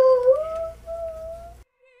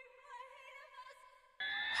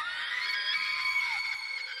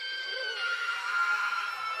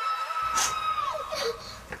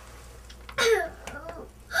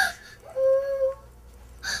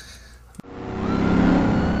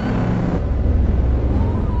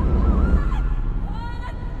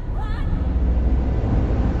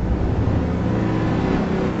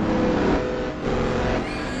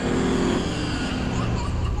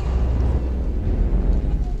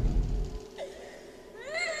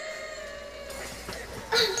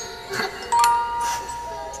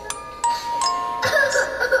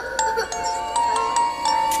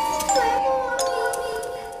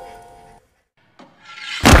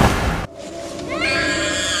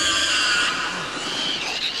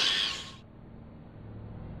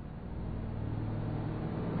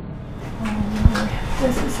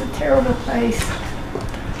 This is a terrible place.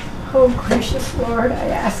 Oh, gracious Lord, I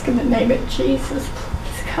ask in the name of Jesus,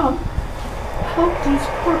 please come. Help these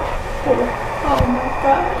poor people. Oh my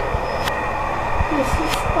God. This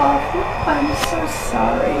is awful. I'm so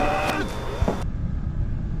sorry.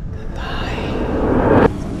 Goodbye.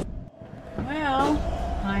 Well,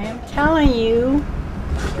 I am telling you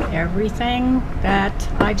everything that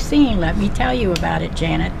I've seen. Let me tell you about it,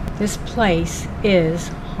 Janet. This place is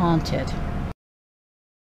haunted.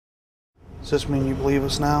 Does this mean you believe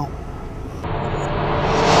us now?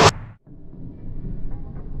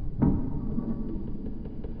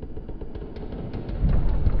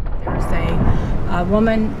 There's a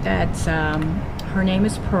woman that's, her name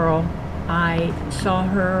is Pearl. I saw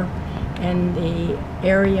her in the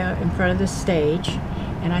area in front of the stage,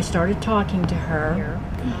 and I started talking to her.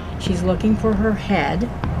 She's looking for her head,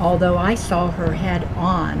 although I saw her head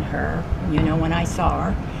on her, you know, when I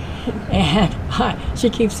saw her. And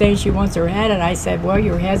she keeps saying she wants her head, and I said, well,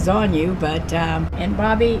 your head's on you, but, and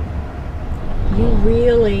Bobby, you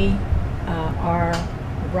really are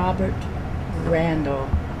Robert Randall,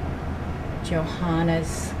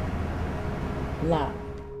 Johanna's love.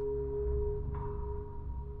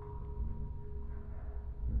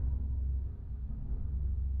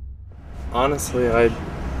 Honestly,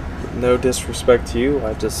 no disrespect to you,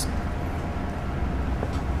 I just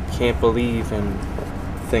can't believe in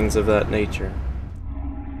things of that nature.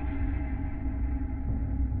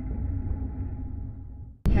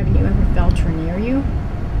 Have you ever felt her near you?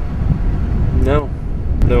 No,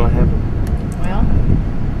 I haven't. Well,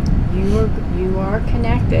 you are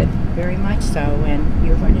connected, very much so, and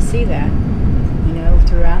you're going to see that, you know,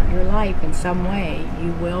 throughout your life in some way.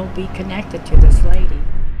 You will be connected to this lady.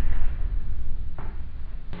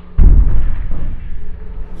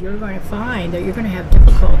 You're going to find that you're going to have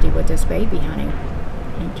difficulty with this baby, honey,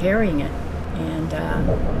 and carrying it. And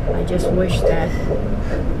I just wish that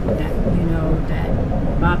you know, that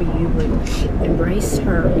Bobby, you would embrace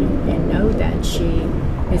her and know that she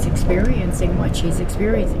is experiencing what she's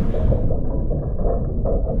experiencing.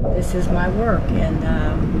 This is my work, and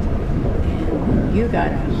you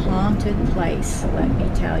got a haunted place, let me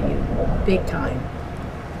tell you, big time.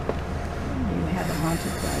 You have a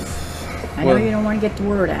haunted place. I know you don't want to get the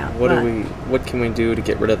word out. What can we do to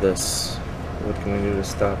get rid of this? What can we do to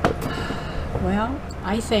stop it? Well,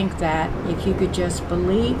 I think that if you could just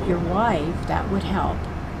believe your wife, that would help.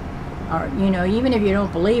 or, even if you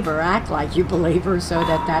don't believe her, act like you believe her so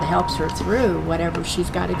that helps her through whatever she's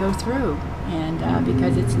got to go through. And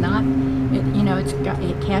because it's not,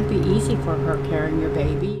 it can't be easy for her carrying your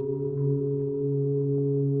baby.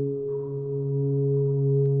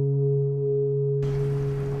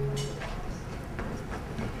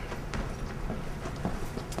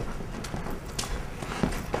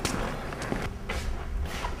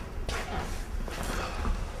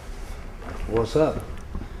 What's up?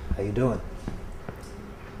 How you doing?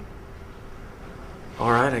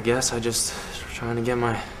 Alright, I guess. I just trying to get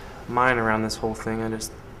my mind around this whole thing. I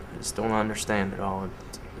just don't understand it all.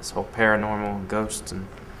 This whole paranormal, ghosts and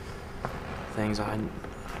things. I'm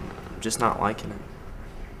just not liking it.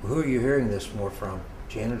 Who are you hearing this more from,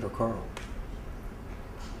 Janet or Carl?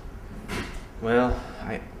 Well,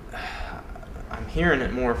 I'm hearing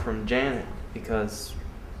it more from Janet because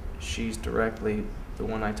she's directly the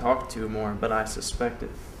one I talk to more, but I suspect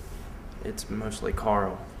it's mostly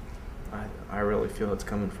Carl. I really feel it's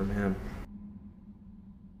coming from him.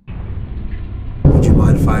 Would you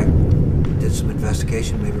mind if I did some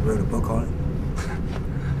investigation, maybe wrote a book on it?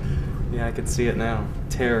 Yeah, I could see it now.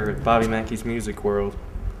 Terror at Bobby Mackey's Music World.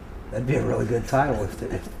 That'd be a really good title if the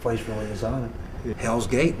place really is on it. Hell's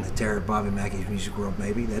Gate and the Terror at Bobby Mackey's Music World,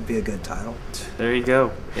 maybe. That'd be a good title. There you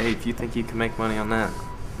go. Hey, if you think you can make money on that,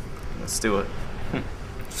 let's do it.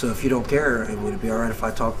 So if you don't care, would it be all right if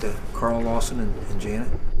I talk to Carl Lawson and Janet?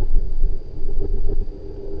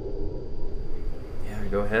 Yeah,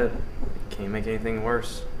 go ahead. Can't make anything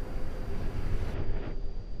worse.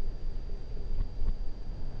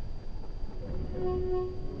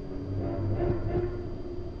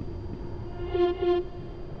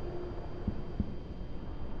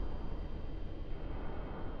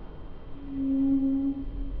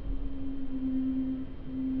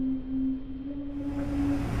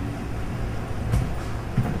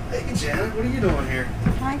 Hey, Janet, what are you doing here?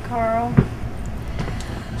 Hi, Carl.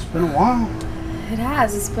 It's been a while. It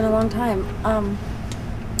has. It's been a long time.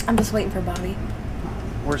 I'm just waiting for Bobby.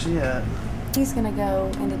 Where's he at? He's gonna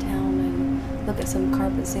go into town and look at some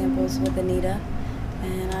carpet samples with Anita,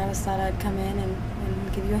 and I just thought I'd come in and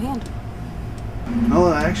give you a hand.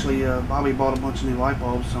 Well, actually, Bobby bought a bunch of new light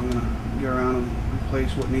bulbs, so I'm gonna get around and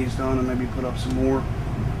replace what needs done and maybe put up some more.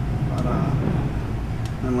 But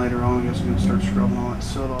then later on, I guess I'm gonna start scrubbing all that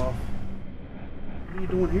soot off. What are you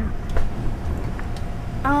doing here?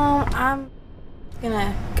 I'm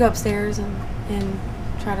gonna go upstairs and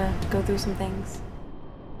try to go through some things.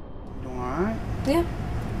 You doing all right? Yeah,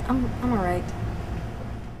 I'm all right.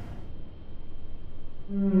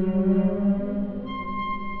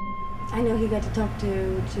 I know he got to talk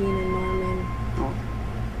to Gene and Norman,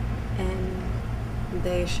 and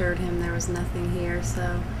they assured him there was nothing here,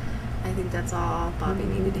 so I think that's all Bobby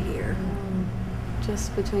needed to hear.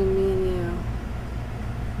 Just between me and you.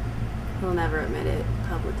 He'll never admit it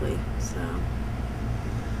publicly, so.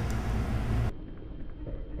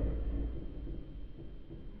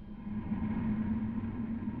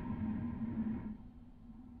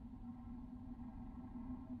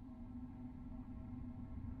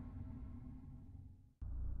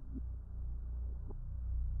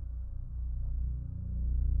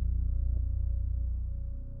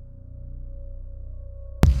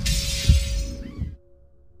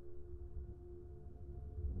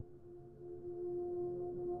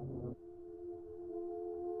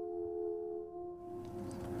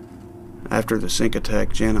 After the sink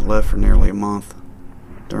attack, Janet left for nearly a month.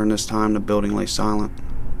 During this time, the building lay silent,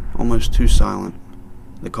 almost too silent,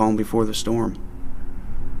 the calm before the storm.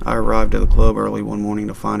 I arrived at the club early one morning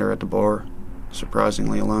to find her at the bar,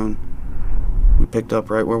 surprisingly alone. We picked up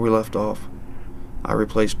right where we left off. I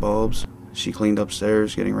replaced bulbs, she cleaned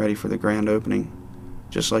upstairs, getting ready for the grand opening,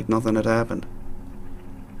 just like nothing had happened.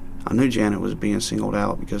 I knew Janet was being singled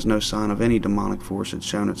out because no sign of any demonic force had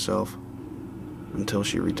shown itself until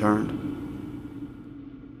she returned.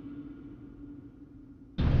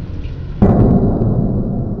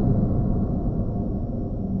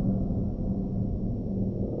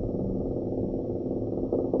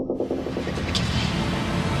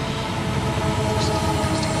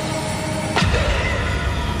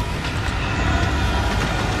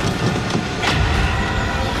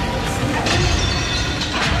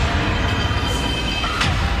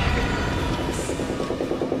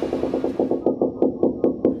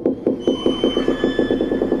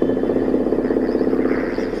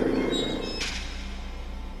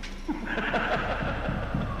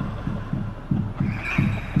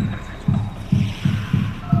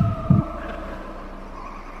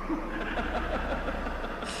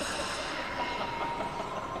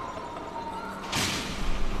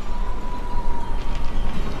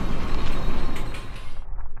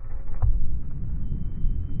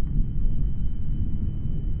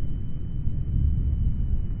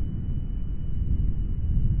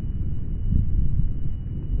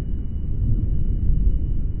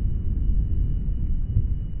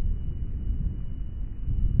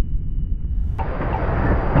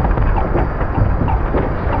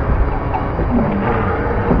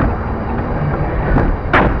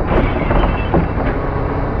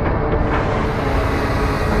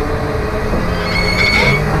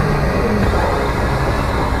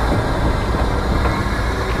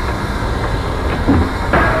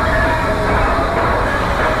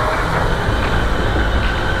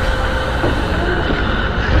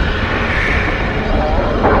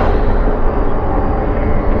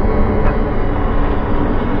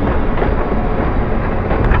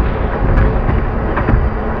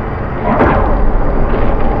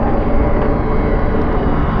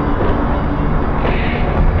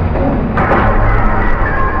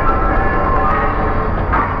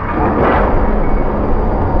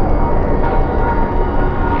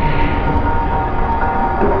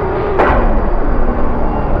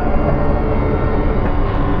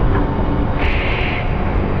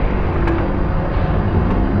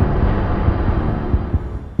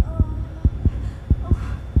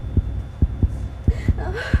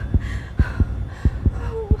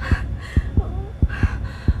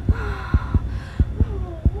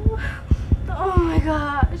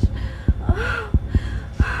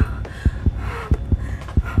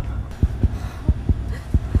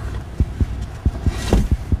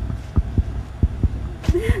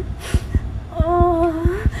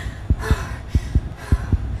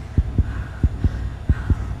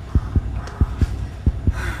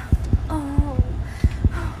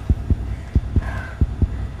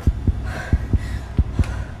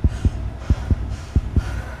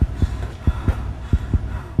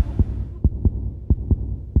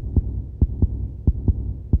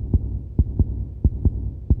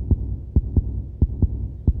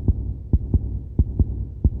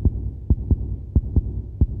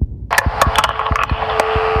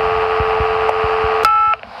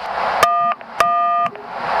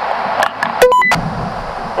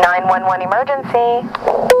 911 emergency.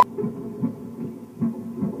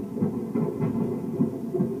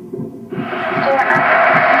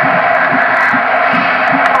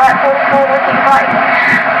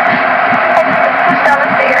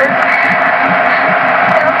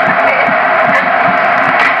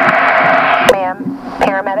 Ma'am,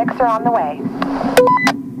 paramedics are on the way.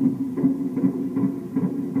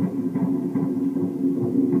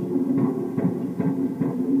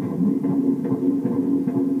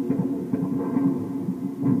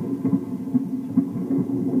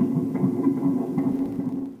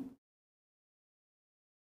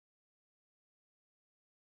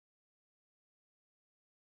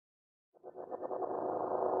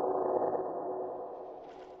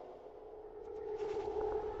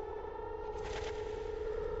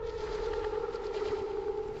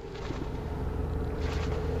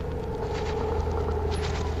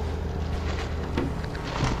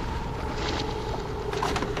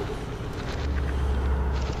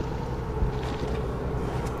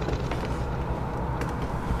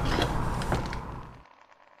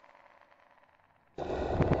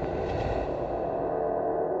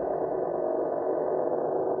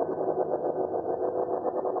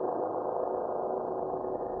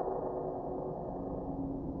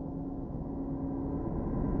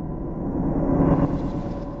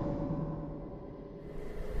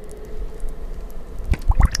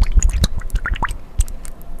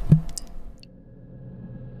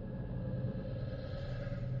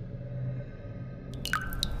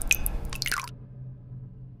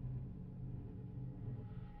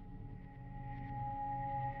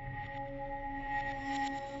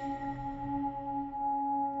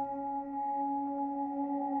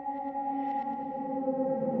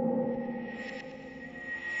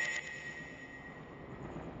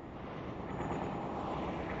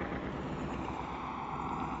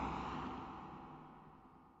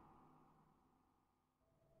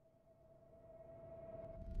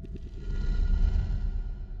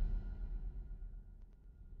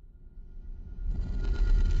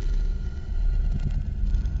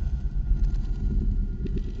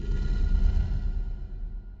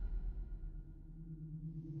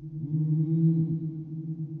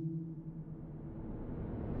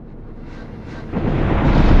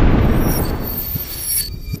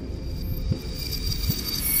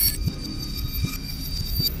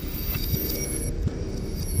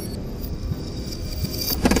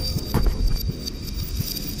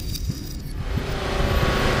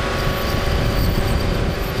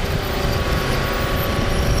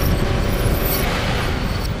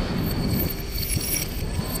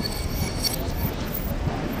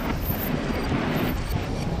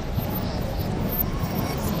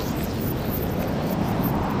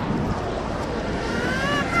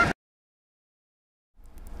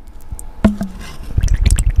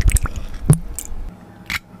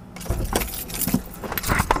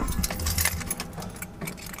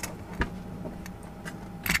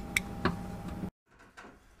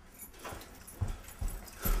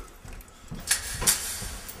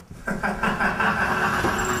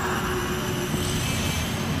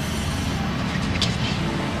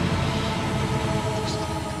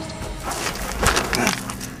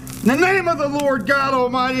 In the name of the Lord God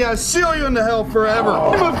Almighty, I seal you into hell forever.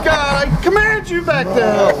 In the name of God, I command you back to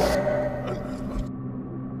hell.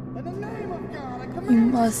 You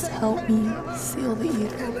must help me seal the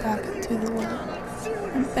evil back into the world.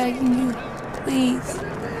 I'm begging you, please.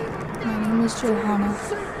 My name is Johanna.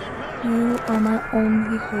 You are my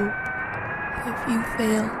only hope. If you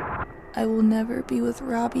fail, I will never be with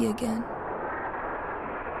Robbie again.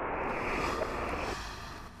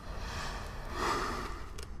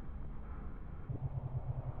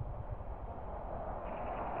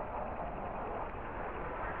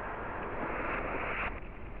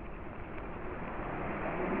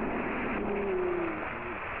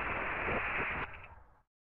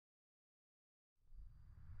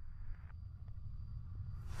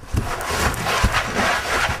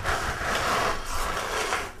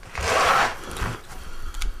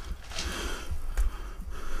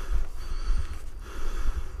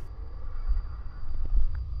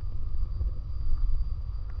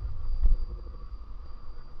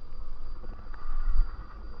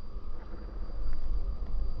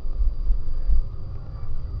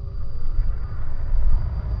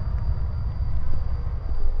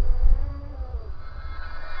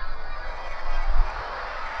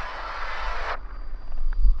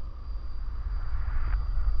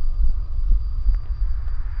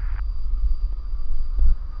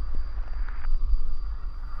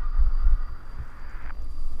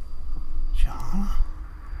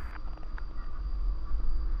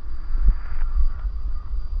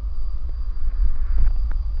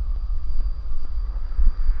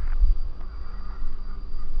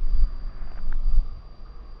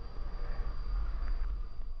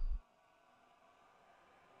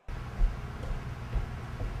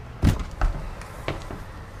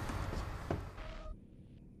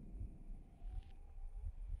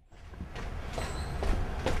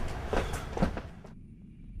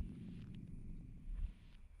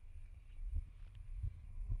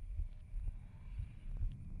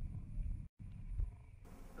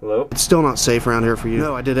 Hello? It's still not safe around here for you.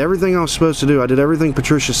 No, I did everything I was supposed to do. I did everything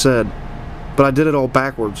Patricia said. But I did it all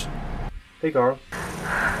backwards. Hey, Carl.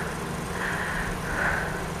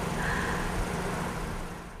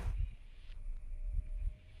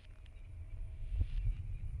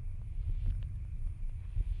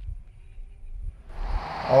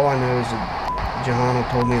 All I know is that Johanna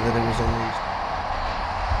told me that it was unleashed.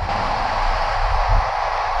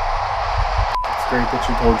 It's great that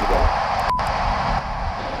she told you that.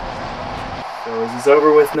 So is this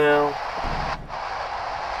over with now?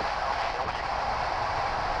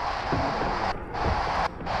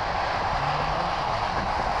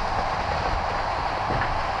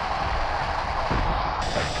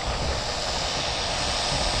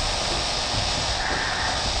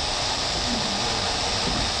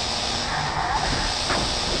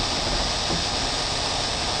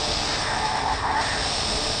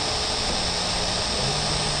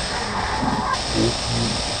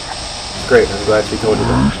 Great, I'm glad she told you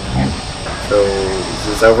that. So, is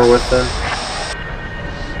this over with then?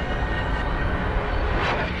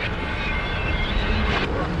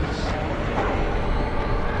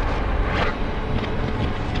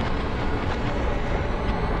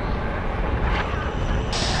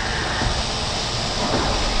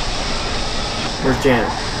 Where's Janet?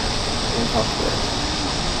 I want to talk to her.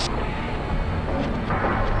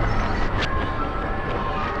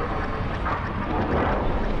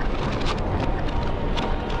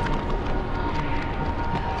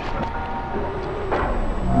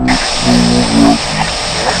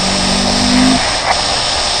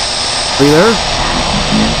 Are you there?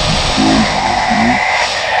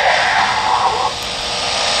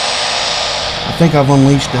 I think I've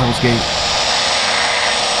unleashed Hell's Gate.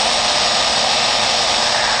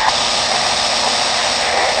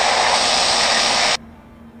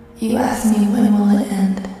 You ask me when will it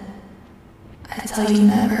end. I tell you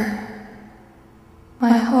never.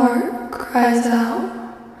 My heart cries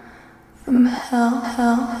out from hell,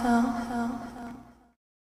 hell, hell, hell.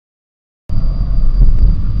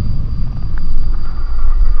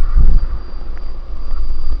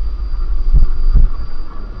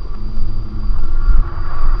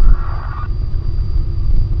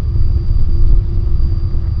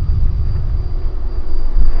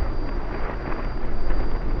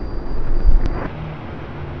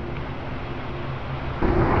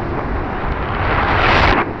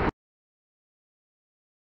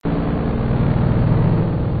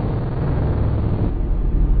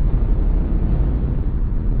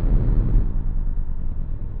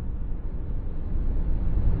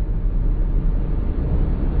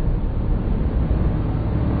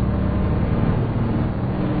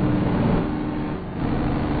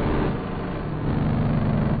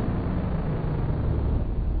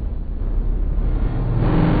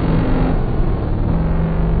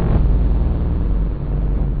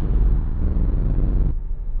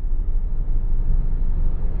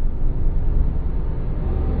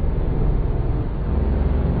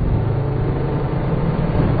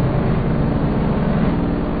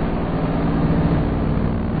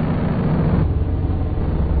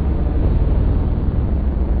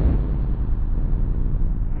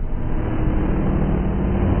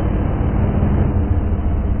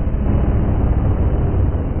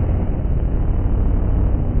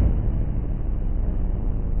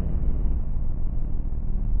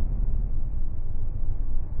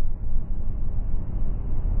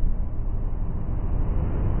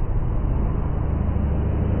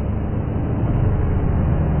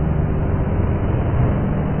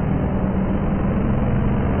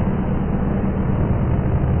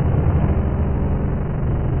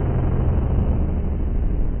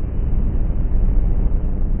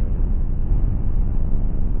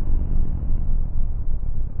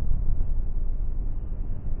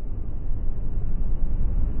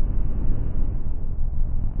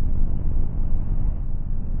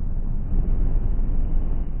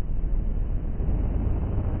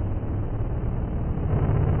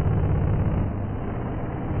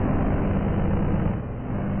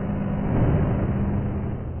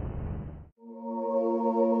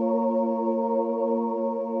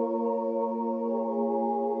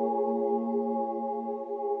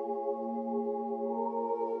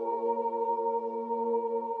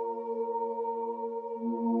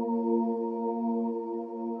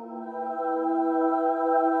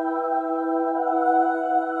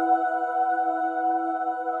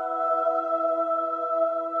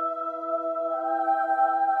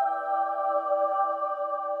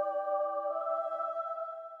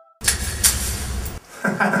 Ha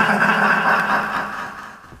ha ha ha!